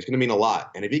something. It's going to mean a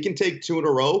lot. And if he can take 2 in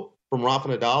a row from Rafa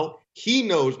Nadal, he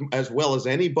knows as well as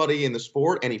anybody in the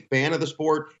sport, any fan of the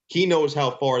sport, he knows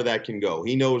how far that can go.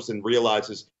 He knows and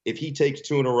realizes if he takes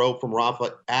 2 in a row from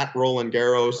Rafa at Roland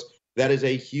Garros, that is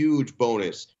a huge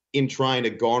bonus in trying to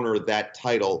garner that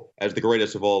title as the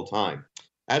greatest of all time.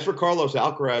 As for Carlos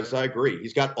Alcaraz, I agree.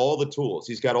 He's got all the tools.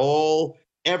 He's got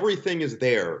everything is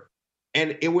there.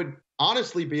 And it would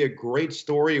honestly be a great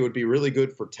story. It would be really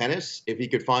good for tennis if he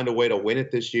could find a way to win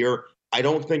it this year. I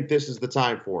don't think this is the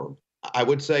time for him. I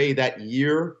would say that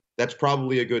year, that's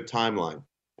probably a good timeline.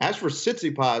 As for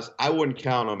Tsitsipas, I wouldn't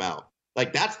count him out.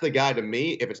 Like, that's the guy to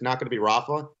me. If it's not going to be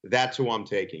Rafa, that's who I'm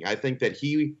taking. I think that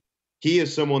he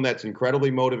is someone that's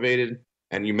incredibly motivated.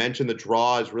 And you mentioned the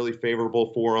draw is really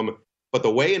favorable for him. But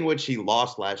the way in which he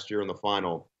lost last year in the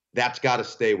final, that's got to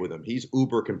stay with him. He's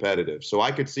uber competitive. So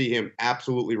I could see him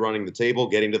absolutely running the table,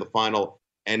 getting to the final,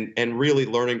 and really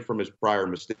learning from his prior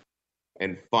mistakes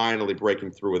and finally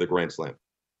breaking through with a Grand Slam.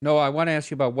 No, I want to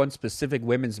ask you about one specific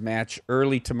women's match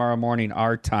early tomorrow morning,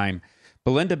 our time.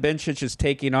 Belinda Bencic is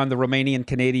taking on the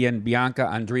Romanian-Canadian Bianca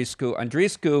Andreescu.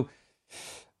 Andreescu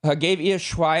gave Iga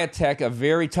Swiatek a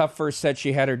very tough first set.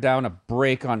 She had her down a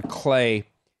break on clay.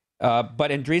 But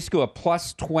Andreescu, a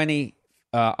plus 20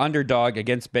 underdog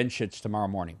against Bencic tomorrow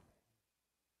morning.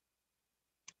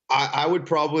 I would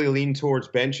probably lean towards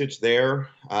Bencic there.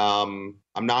 I'm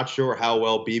not sure how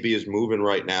well Bibi is moving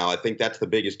right now. I think that's the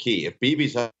biggest key. If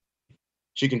Bibi's up,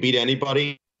 she can beat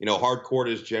anybody. You know, hard court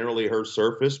is generally her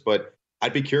surface, but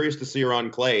I'd be curious to see her on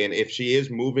clay. And if she is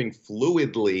moving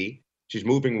fluidly, she's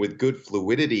moving with good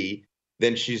fluidity,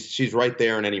 then she's right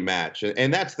there in any match.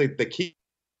 And that's the key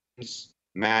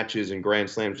matches and Grand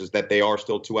Slams is that they are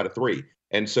still 2 out of 3.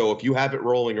 And so if you have it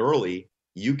rolling early,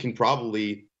 you can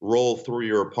probably roll through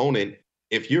your opponent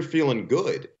if you're feeling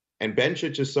good. And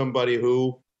Bencic is somebody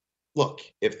who, look,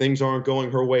 if things aren't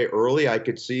going her way early, I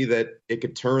could see that it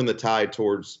could turn the tide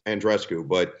towards Andreescu.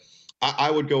 But I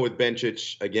would go with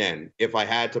Bencic again. If I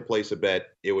had to place a bet,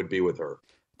 it would be with her.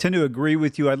 Tend to agree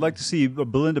with you. I'd like to see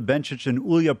Belinda Bencic and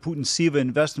Ulia Putintseva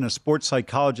invest in a sports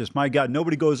psychologist. My God,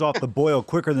 nobody goes off the boil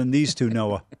quicker than these two,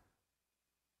 Noah.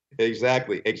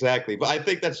 Exactly. But I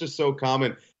think that's just so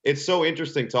common. It's so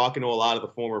interesting talking to a lot of the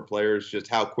former players, just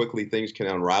how quickly things can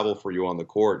unravel for you on the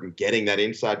court and getting that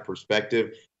inside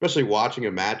perspective, especially watching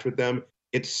a match with them.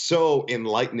 It's so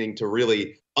enlightening to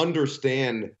really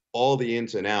understand all the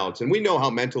ins and outs. And we know how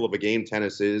mental of a game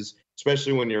tennis is,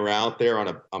 especially when you're out there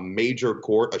on a major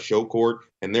court, a show court,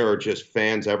 and there are just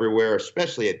fans everywhere,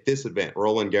 especially at this event,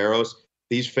 Roland Garros.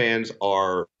 These fans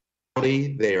are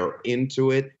they are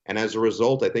into it, and as a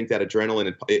result, I think that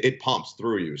adrenaline, it pumps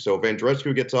through you. So if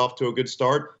Andreescu gets off to a good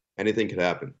start, anything could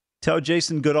happen. Tell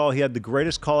Jason Goodall he had the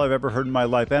greatest call I've ever heard in my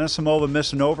life. Anisimova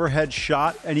missed an overhead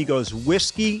shot, and he goes,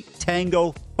 Whiskey,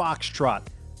 Tango, Foxtrot.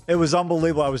 It was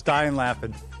unbelievable. I was dying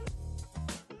laughing.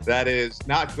 That is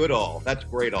not Goodall. That's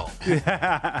great all.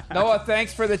 Noah,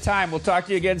 thanks for the time. We'll talk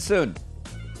to you again soon.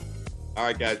 All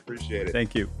right, guys. Appreciate it.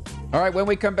 Thank you. All right, when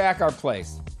we come back, our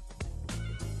place.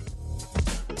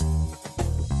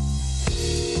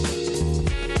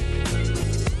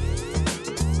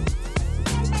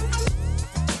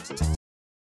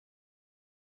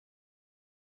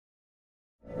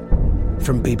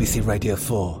 From BBC Radio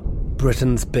 4,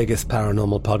 Britain's biggest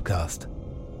paranormal podcast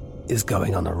is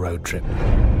going on a road trip.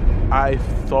 I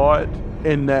thought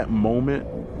in that moment,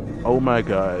 oh my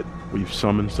God, we've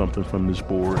summoned something from this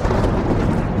board.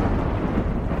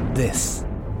 This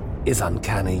is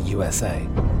Uncanny USA.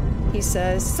 He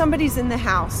says, somebody's in the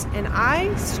house, and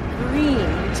I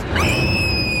screamed.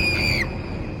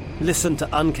 Listen to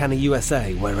Uncanny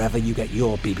USA wherever you get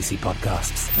your BBC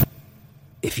podcasts,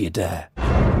 if you dare.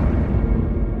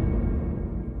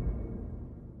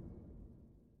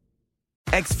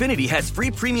 Xfinity has free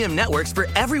premium networks for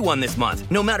everyone this month,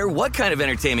 no matter what kind of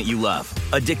entertainment you love.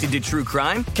 Addicted to true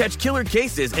crime? Catch killer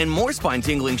cases and more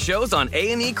spine-tingling shows on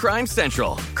A&E Crime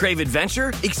Central. Crave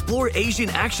adventure? Explore Asian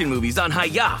action movies on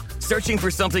Hi-YAH. Searching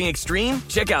for something extreme?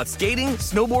 Check out skating,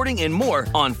 snowboarding, and more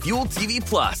on Fuel TV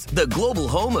Plus, the global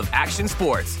home of action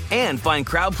sports. And find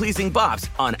crowd-pleasing bops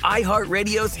on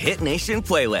iHeartRadio's Hit Nation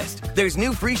playlist. There's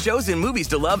new free shows and movies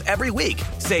to love every week.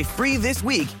 Say free this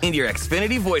week in your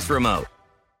Xfinity voice remote.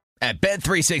 At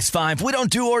Bet365, we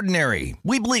don't do ordinary.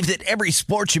 We believe that every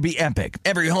sport should be epic.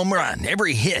 Every home run,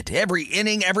 every hit, every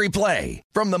inning, every play.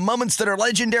 From the moments that are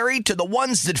legendary to the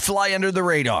ones that fly under the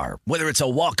radar. Whether it's a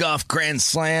walk-off grand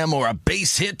slam or a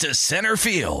base hit to center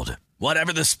field.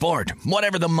 Whatever the sport,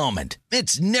 whatever the moment,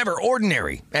 it's never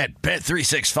ordinary at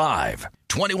Bet365.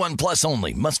 21 plus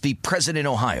only. Must be present in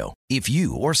Ohio. If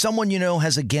you or someone you know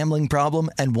has a gambling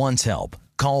problem and wants help,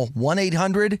 call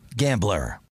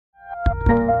 1-800-GAMBLER.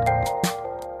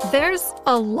 There's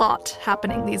a lot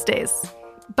happening these days,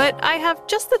 but I have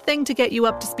just the thing to get you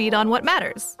up to speed on what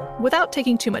matters without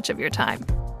taking too much of your time.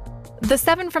 The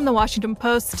 7 from the Washington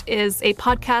Post is a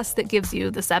podcast that gives you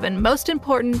the 7 most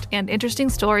important and interesting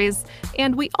stories,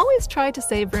 and we always try to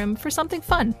save room for something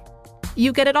fun.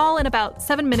 You get it all in about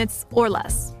 7 minutes or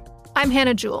less. I'm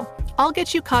Hannah Jewell. I'll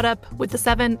get you caught up with the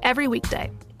 7 every weekday.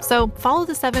 So follow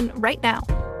the 7 right now.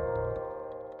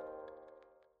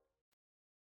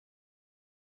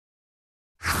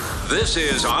 This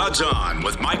is Odds On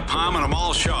with Mike Palm and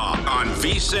Amal Shaw on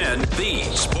VSiN, the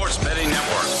Sports Betting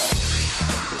Network.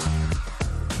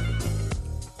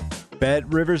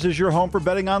 BetRivers is your home for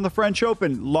betting on the French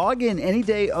Open. Log in any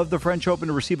day of the French Open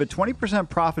to receive a 20%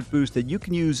 profit boost that you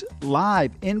can use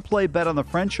live in-play bet on the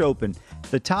French Open.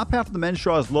 The top half of the men's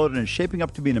draw is loaded and is shaping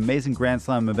up to be an amazing Grand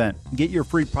Slam event. Get your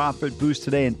free profit boost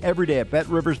today and every day at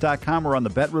BetRivers.com or on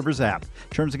the BetRivers app.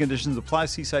 Terms and conditions apply.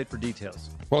 See site for details.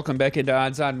 Welcome back into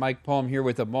Odds On. Mike Palm here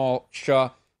with Amal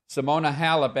Shaw. Simona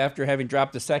Halep, after having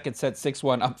dropped the second set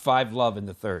 6-1, up 5-love in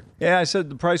the third. Yeah, I said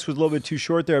the price was a little bit too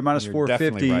short there, minus You're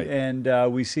 450, right.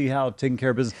 and we see how taking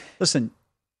care of business. Listen,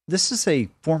 this is a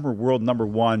former world number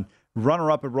 1,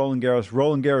 runner-up at Roland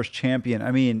Garros champion.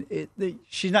 I mean,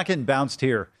 she's not getting bounced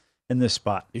here in this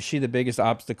spot. Is she the biggest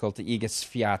obstacle to Iga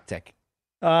Swiatek?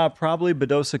 Probably.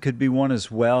 Badosa could be one as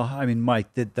well. I mean,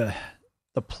 Mike, the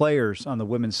players on the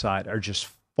women's side are just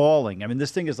falling. I mean,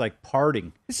 this thing is like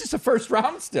parting. This is the first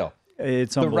round still.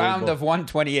 It's the round of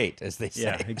 128, as they say.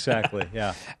 Yeah, exactly.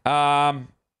 Yeah.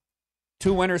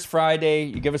 2 winners Friday.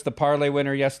 You give us the parlay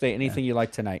winner yesterday. Anything you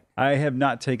like tonight? I have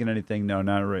not taken anything. No,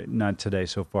 not today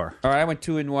so far. All right, I went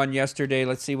 2-1 yesterday.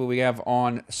 Let's see what we have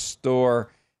on store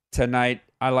tonight.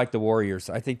 I like the Warriors.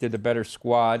 I think they're the better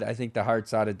squad. I think the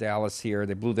heart's out of Dallas here.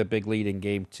 They blew the big lead in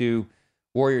Game 2.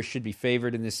 Warriors should be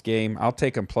favored in this game. I'll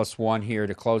take them +1 here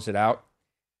to close it out.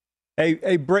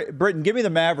 Hey, Britton, give me the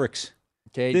Mavericks.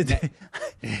 Okay.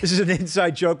 This is an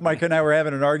inside joke. Mike and I were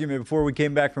having an argument before we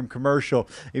came back from commercial.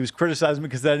 He was criticizing me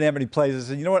because I didn't have any plays. I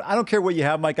said, you know what? I don't care what you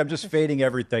have, Mike. I'm just fading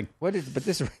everything.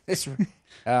 This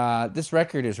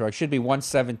record is right. Should be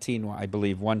 117, I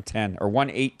believe, 110, or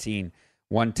 118,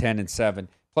 110 and 7.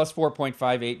 Plus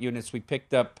 4.58 units. We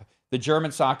picked up the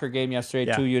German soccer game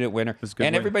yesterday, 2-unit winner.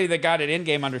 And everybody that got it in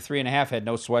game under 3.5 had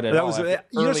no sweat at all.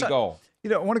 Early goal.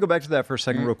 You know, I want to go back to that for a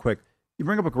second real quick. You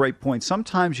bring up a great point.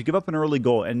 Sometimes you give up an early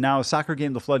goal, and now a soccer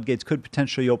game, the floodgates could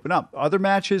potentially open up. Other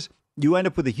matches, you end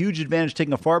up with a huge advantage,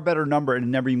 taking a far better number, and it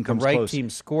never even comes close. The right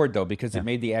team scored, though, because it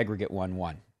made the aggregate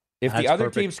 1-1. If the other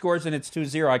team scores and it's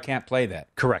 2-0, I can't play that.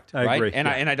 Correct. I agree. And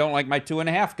I don't like my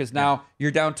 2.5 because now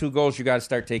you're down 2 goals. You got to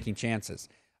start taking chances.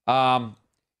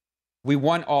 We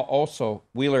won also,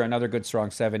 Wheeler, another good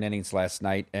strong 7 innings last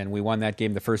night, and we won that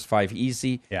game the first 5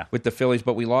 easy with the Phillies,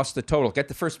 but we lost the total. Get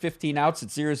the first 15 outs at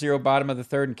 0-0 bottom of the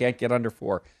third and can't get under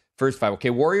 4. First 5. Okay,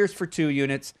 Warriors for 2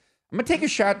 units. I'm going to take a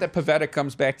shot that Pivetta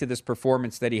comes back to this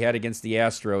performance that he had against the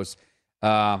Astros.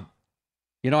 I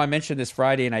mentioned this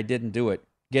Friday and I didn't do it.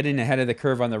 Getting ahead of the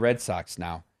curve on the Red Sox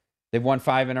now. They've won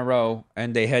 5 in a row,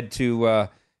 and they head to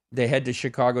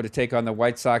Chicago to take on the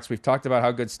White Sox. We've talked about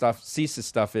how good Cease's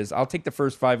stuff is. I'll take the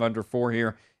first 5 under 4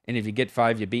 here, and if you get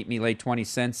 5, you beat me, lay 20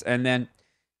 cents. And then,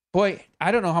 boy,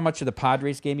 I don't know how much of the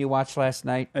Padres game you watched last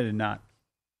night. I did not.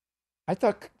 I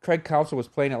thought Craig Counsell was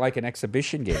playing it like an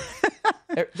exhibition game.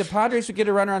 The Padres would get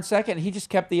a runner on second, and he just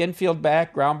kept the infield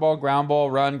back, ground ball,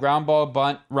 run, ground ball,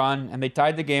 bunt, run, and they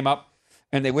tied the game up,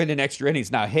 and they win in extra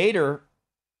innings. Now, Hader,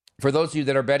 for those of you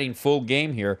that are betting full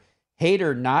game here,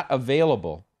 Hader not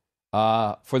available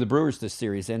for the Brewers this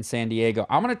series in San Diego.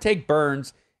 I'm going to take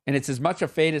Burns, and it's as much a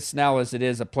fade as Snell as it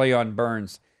is a play on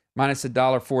Burns. Minus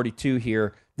 $1.42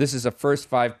 here. This is a first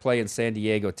 5 play in San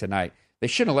Diego tonight. They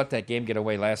shouldn't have let that game get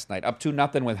away last night. Up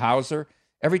 2-0 with Hauser.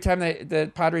 Every time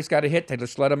the Padres got a hit, they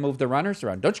just let them move the runners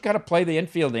around. Don't you got to play the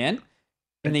infield in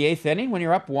the 8th inning when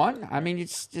you're up 1? I mean, you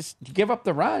just give up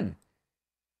the run.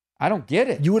 I don't get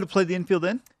it. You would have played the infield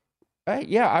in?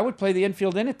 Yeah, I would play the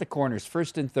infield in at the corners,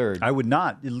 1st and 3rd. I would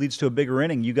not. It leads to a bigger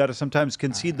inning. You got to sometimes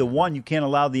concede the 1. You can't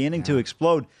allow the inning to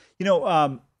explode. You know,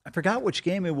 I forgot which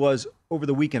game it was over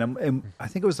the weekend. And I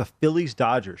think it was the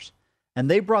Phillies-Dodgers. And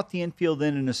they brought the infield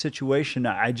in a situation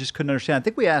I just couldn't understand. I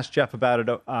think we asked Jeff about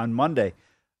it on Monday.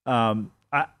 I'm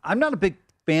not a big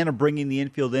fan of bringing the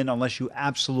infield in unless you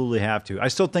absolutely have to. I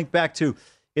still think back to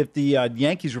if the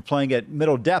Yankees were playing at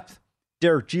middle depth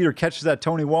Derek Jeter catches that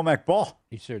Tony Womack ball.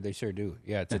 They sure do.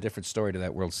 Yeah, it's a different story to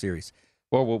that World Series.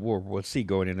 Well, we'll see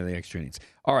going into the extra innings.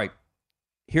 All right,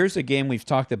 here's a game we've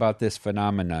talked about this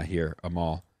phenomena here,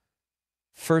 Amal.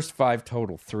 First 5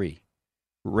 total, 3.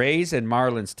 Rays and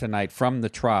Marlins tonight from the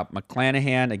Trop.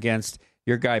 McClanahan against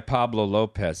your guy Pablo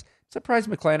Lopez. Surprised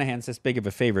McClanahan's this big of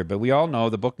a favorite, but we all know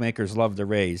the bookmakers love the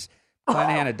Rays.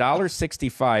 McClanahan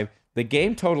 $1.65. The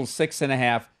game total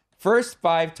 6.5. First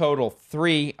 5 total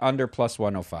 3 under plus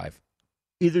 105.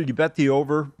 Either you bet the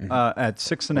over at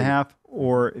 6.5,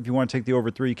 or if you want to take the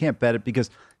over 3, you can't bet it because,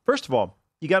 first of all,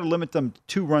 you got to limit them to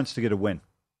 2 runs to get a win.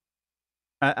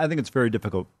 I think it's very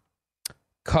difficult.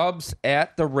 Cubs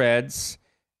at the Reds.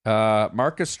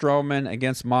 Marcus Stroman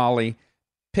against Molly.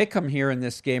 Pick 'em here in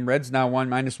this game. Reds now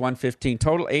minus 115.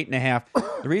 Total 8.5.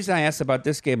 The reason I asked about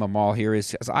this game, Amal, here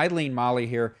is because I lean Molly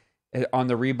here on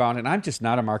the rebound, and I'm just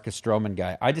not a Marcus Stroman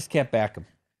guy. I just can't back him.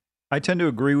 I tend to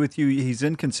agree with you. He's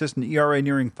inconsistent. ERA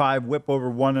nearing 5, whip over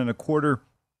 1.25.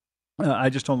 I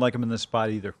just don't like him in this spot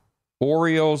either.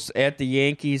 Orioles at the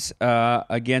Yankees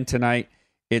again tonight.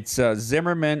 It's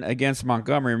Zimmerman against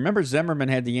Montgomery. Remember, Zimmerman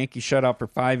had the Yankees shut out for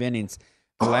 5 innings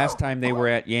the last time they were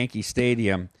at Yankee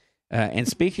Stadium. And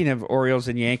speaking of Orioles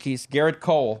and Yankees, Garrett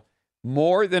Cole,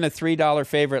 more than a $3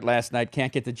 favorite last night,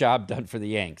 can't get the job done for the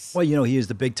Yanks. Well, he is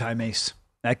the big-time ace.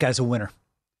 That guy's a winner.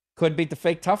 Could beat the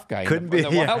fake tough guy in the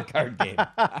wild card game.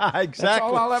 Exactly. That's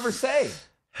all I'll ever say.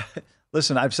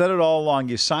 Listen, I've said it all along.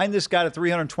 You sign this guy to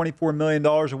 $324 million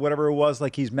or whatever it was,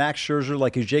 like he's Max Scherzer,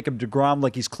 like he's Jacob deGrom,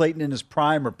 like he's Clayton in his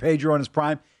prime or Pedro in his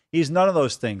prime. He's none of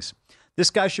those things.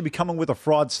 This guy should be coming with a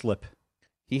fraud slip.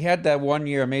 He had that 1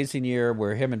 year, amazing year,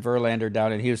 where him and Verlander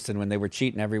down in Houston when they were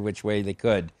cheating every which way they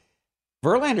could.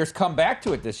 Verlander's come back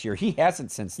to it this year. He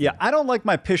hasn't since then. Yeah, I don't like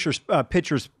my pitchers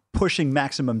pushing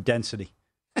maximum density.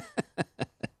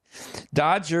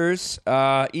 Dodgers,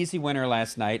 easy winner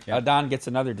last night. Yeah. Don gets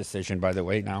another decision, by the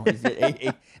way, now. He's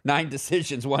 9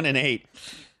 decisions, 1-8.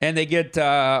 And they get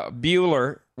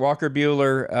Walker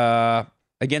Buehler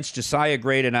against Josiah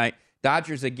Gray tonight.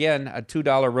 Dodgers, again, a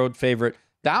 $2 road favorite.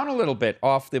 Down a little bit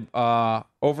off the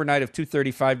overnight of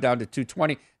 235 down to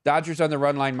 220. Dodgers on the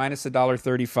run line, minus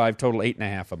 $1.35, total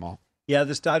 8.5 them all. Yeah,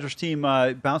 this Dodgers team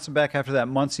bouncing back after that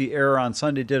Muncy error on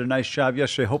Sunday did a nice job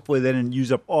yesterday. Hopefully they didn't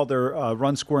use up all their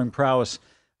run-scoring prowess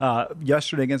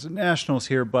yesterday against the Nationals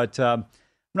here. But I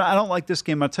don't like this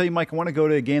game. I'll tell you, Mike, I want to go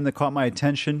to a game that caught my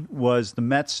attention was the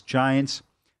Mets-Giants.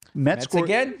 Mets scored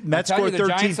 13. The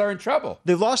Giants are in trouble.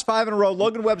 They lost 5 in a row.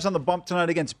 Logan Webb's on the bump tonight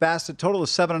against Bassett. Total of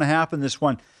 7.5 in this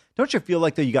one. Don't you feel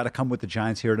like that you got to come with the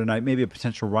Giants here tonight? Maybe a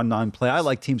potential run-on play. I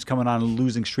like teams coming on and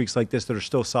losing streaks like this that are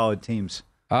still solid teams.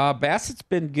 Bassett's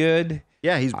been good.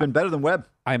 Yeah, he's been better than Webb.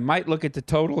 I might look at the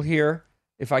total here.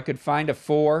 If I could find a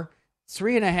 4.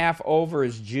 3.5 over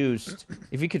is juiced.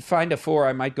 If you could find a 4,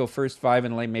 I might go first 5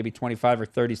 and lay maybe 25 or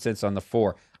 30 cents on the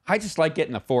 4. I just like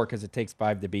getting a 4 because it takes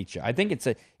 5 to beat you. I think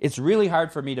it's really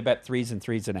hard for me to bet 3s and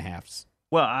 3.5s.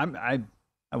 Well, I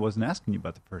wasn't asking you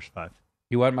about the first 5.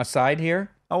 You want my side here?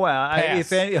 Oh, well, okay,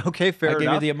 fair enough. I'll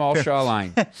give you the Amal Shaw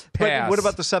line. Pass. But what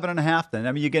about the 7.5 then?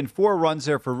 I mean, you're getting 4 runs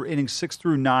there for innings 6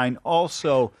 through 9.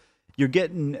 Also, you're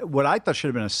getting what I thought should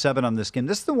have been a 7 on this game.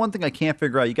 This is the one thing I can't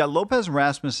figure out. You got Lopez and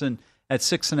Rasmussen at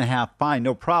 6.5. Fine,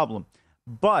 no problem.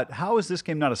 But how is this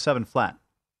game not a 7 flat?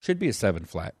 Should be a 7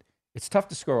 flat. It's tough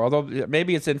to score, although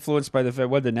maybe it's influenced by the fact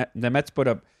the Mets put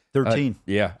up 13.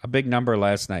 A big number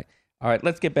last night. All right,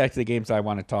 let's get back to the games I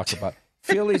want to talk about.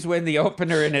 Phillies win the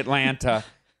opener in Atlanta.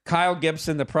 Kyle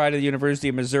Gibson, the pride of the University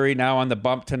of Missouri, now on the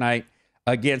bump tonight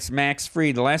against Max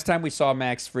Fried. The last time we saw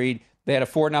Max Fried, they had a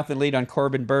 4-0 lead on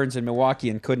Corbin Burns in Milwaukee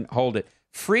and couldn't hold it.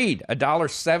 Fried,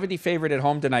 $1.70 favorite at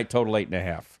home tonight, total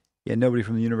 8.5. Yeah, nobody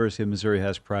from the University of Missouri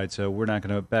has pride, so we're not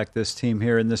going to back this team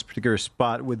here in this particular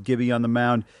spot with Gibby on the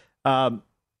mound. I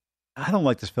don't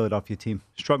like this Philadelphia team.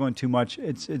 Struggling too much.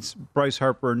 It's Bryce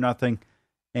Harper or nothing.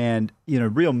 And,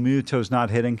 Real Muto's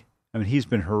not hitting. I mean, he's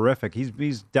been horrific.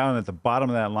 He's down at the bottom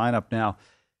of that lineup now.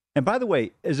 And by the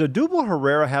way, is Odubel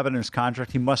Herrera having in his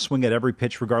contract, he must swing at every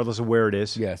pitch regardless of where it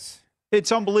is? Yes.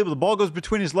 It's unbelievable. The ball goes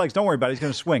between his legs. Don't worry about it. He's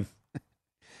going to swing.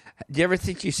 Do you ever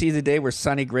think you see the day where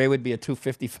Sonny Gray would be a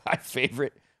 255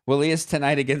 favorite? Well, he is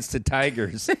tonight against the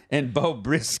Tigers and Bo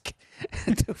Brisk.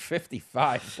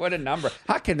 255. What a number.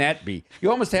 How can that be? You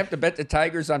almost have to bet the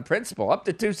Tigers on principle. Up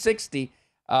to 260.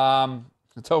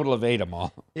 A total of 8 them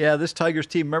all. Yeah, this Tigers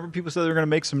team, remember people said they were going to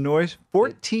make some noise?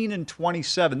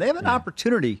 14-27. They have an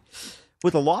opportunity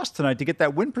with a loss tonight to get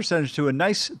that win percentage to a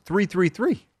nice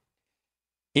 3.33.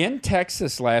 In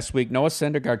Texas last week, Noah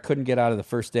Syndergaard couldn't get out of the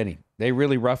first inning. They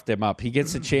really roughed him up. He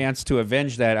gets a chance to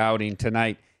avenge that outing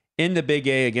tonight in the Big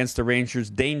A against the Rangers.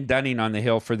 Dane Dunning on the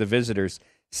hill for the visitors.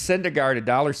 Syndergaard,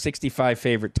 $1.65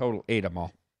 favorite, total 8 of them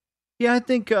all. Yeah, I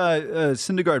think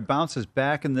Syndergaard bounces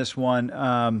back in this one.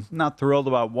 Not thrilled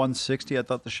about 160. I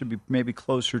thought this should be maybe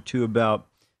closer to about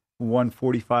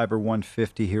 145 or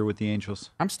 150 here with the Angels.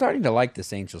 I'm starting to like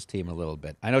this Angels team a little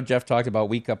bit. I know Jeff talked about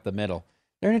weak up the middle.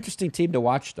 They're an interesting team to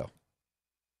watch, though.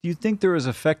 Do you think they're as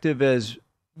effective as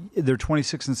their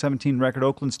 26-17 record?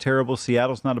 Oakland's terrible.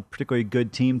 Seattle's not a particularly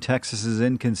good team. Texas is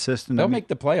inconsistent. They'll make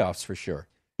the playoffs for sure.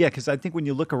 Yeah, because I think when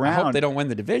you look around... I hope they don't win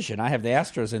the division. I have the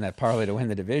Astros in that parlay to win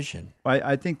the division.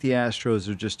 I think the Astros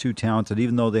are just too talented.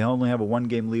 Even though they only have a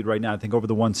one-game lead right now, I think over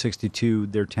the 162,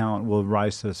 their talent will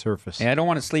rise to the surface. And I don't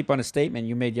want to sleep on a statement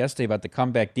you made yesterday about the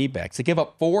comeback D-backs. They gave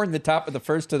up 4 in the top of the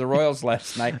first to the Royals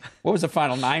last night. What was the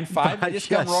final, 9-5? They just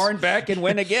come roaring back and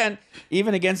win again,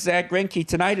 even against Zach Greinke.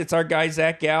 Tonight, it's our guy,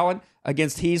 Zach Gallen,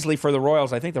 against Heasley for the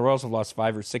Royals. I think the Royals have lost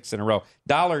 5 or 6 in a row.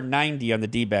 $1.90 on the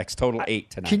D-backs, total 8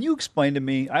 tonight. Can you explain to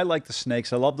me? I like the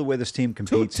Snakes. I love the way this team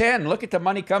competes. 210. Look at the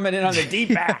money coming in on the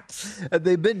D-backs.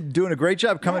 They've been doing a great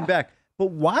job coming back. But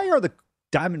why are the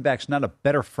Diamondbacks not a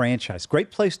better franchise?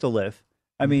 Great place to live.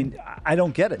 I mean, I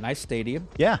don't get it. Nice stadium.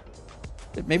 Yeah.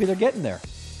 Maybe they're getting there.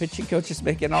 Pitching coach is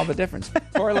making all the difference.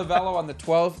 Torey Lovullo on the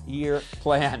 12-year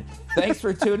plan. Thanks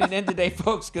for tuning in today,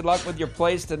 folks. Good luck with your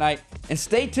plays tonight. And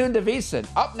stay tuned to VSiN.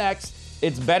 Up next,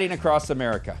 it's Betting Across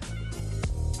America.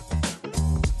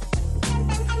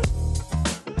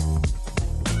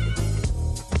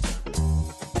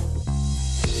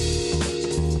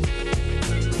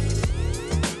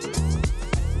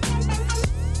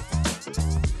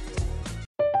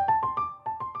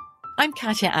 I'm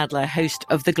Katya Adler, host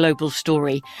of The Global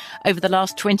Story. Over the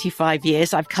last 25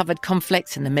 years, I've covered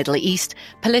conflicts in the Middle East,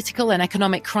 political and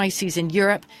economic crises in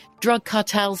Europe, drug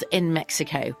cartels in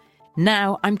Mexico.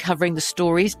 Now I'm covering the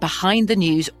stories behind the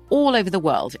news all over the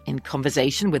world in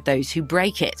conversation with those who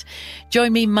break it.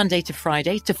 Join me Monday to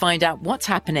Friday to find out what's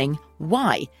happening,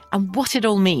 why, and what it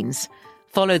all means.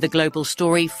 Follow The Global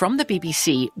Story from the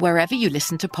BBC wherever you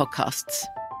listen to podcasts.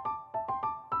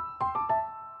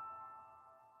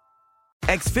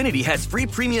 Xfinity has free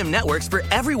premium networks for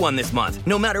everyone this month,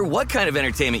 no matter what kind of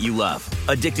entertainment you love.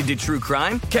 Addicted to true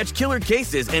crime? Catch killer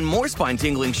cases and more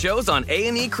spine-tingling shows on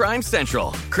A&E Crime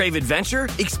Central. Crave adventure?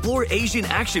 Explore Asian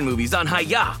action movies on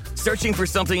Hi-YAH. Searching for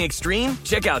something extreme?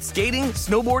 Check out skating,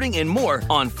 snowboarding, and more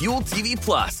on Fuel TV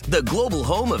Plus, the global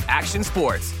home of action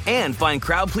sports. And find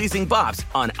crowd-pleasing bops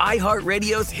on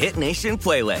iHeartRadio's Hit Nation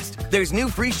playlist. There's new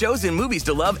free shows and movies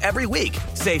to love every week.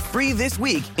 Say free this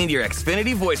week in your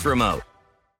Xfinity voice remote.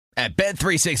 At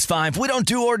Bet365, we don't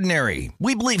do ordinary.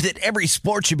 We believe that every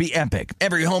sport should be epic.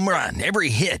 Every home run, every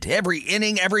hit, every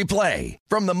inning, every play.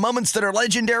 From the moments that are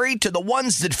legendary to the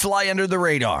ones that fly under the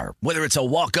radar. Whether it's a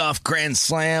walk-off grand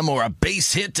slam or a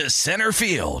base hit to center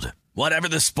field. Whatever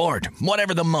the sport,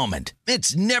 whatever the moment.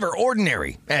 It's never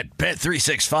ordinary at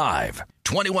Bet365.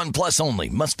 21 plus only.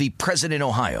 Must be present in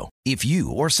Ohio. If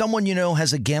you or someone you know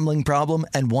has a gambling problem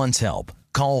and wants help,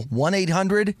 call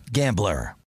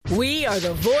 1-800-GAMBLER. We are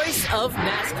the voice of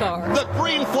NASCAR. The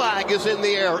green flag is in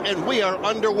the air, and we are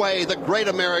underway. The Great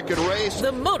American Race.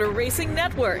 The Motor Racing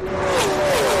Network.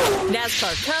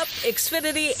 NASCAR Cup,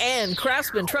 Xfinity, and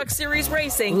Craftsman Truck Series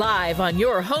Racing live on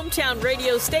your hometown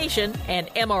radio station and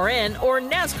MRN or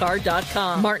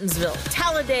NASCAR.com. Martinsville,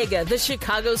 Talladega, the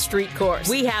Chicago Street Course.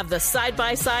 We have the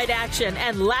side-by-side action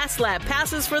and last lap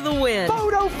passes for the win.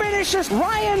 Photo finishes.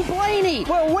 Ryan Blaney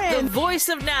will win. The voice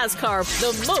of NASCAR,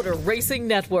 the Motor Racing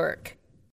Network.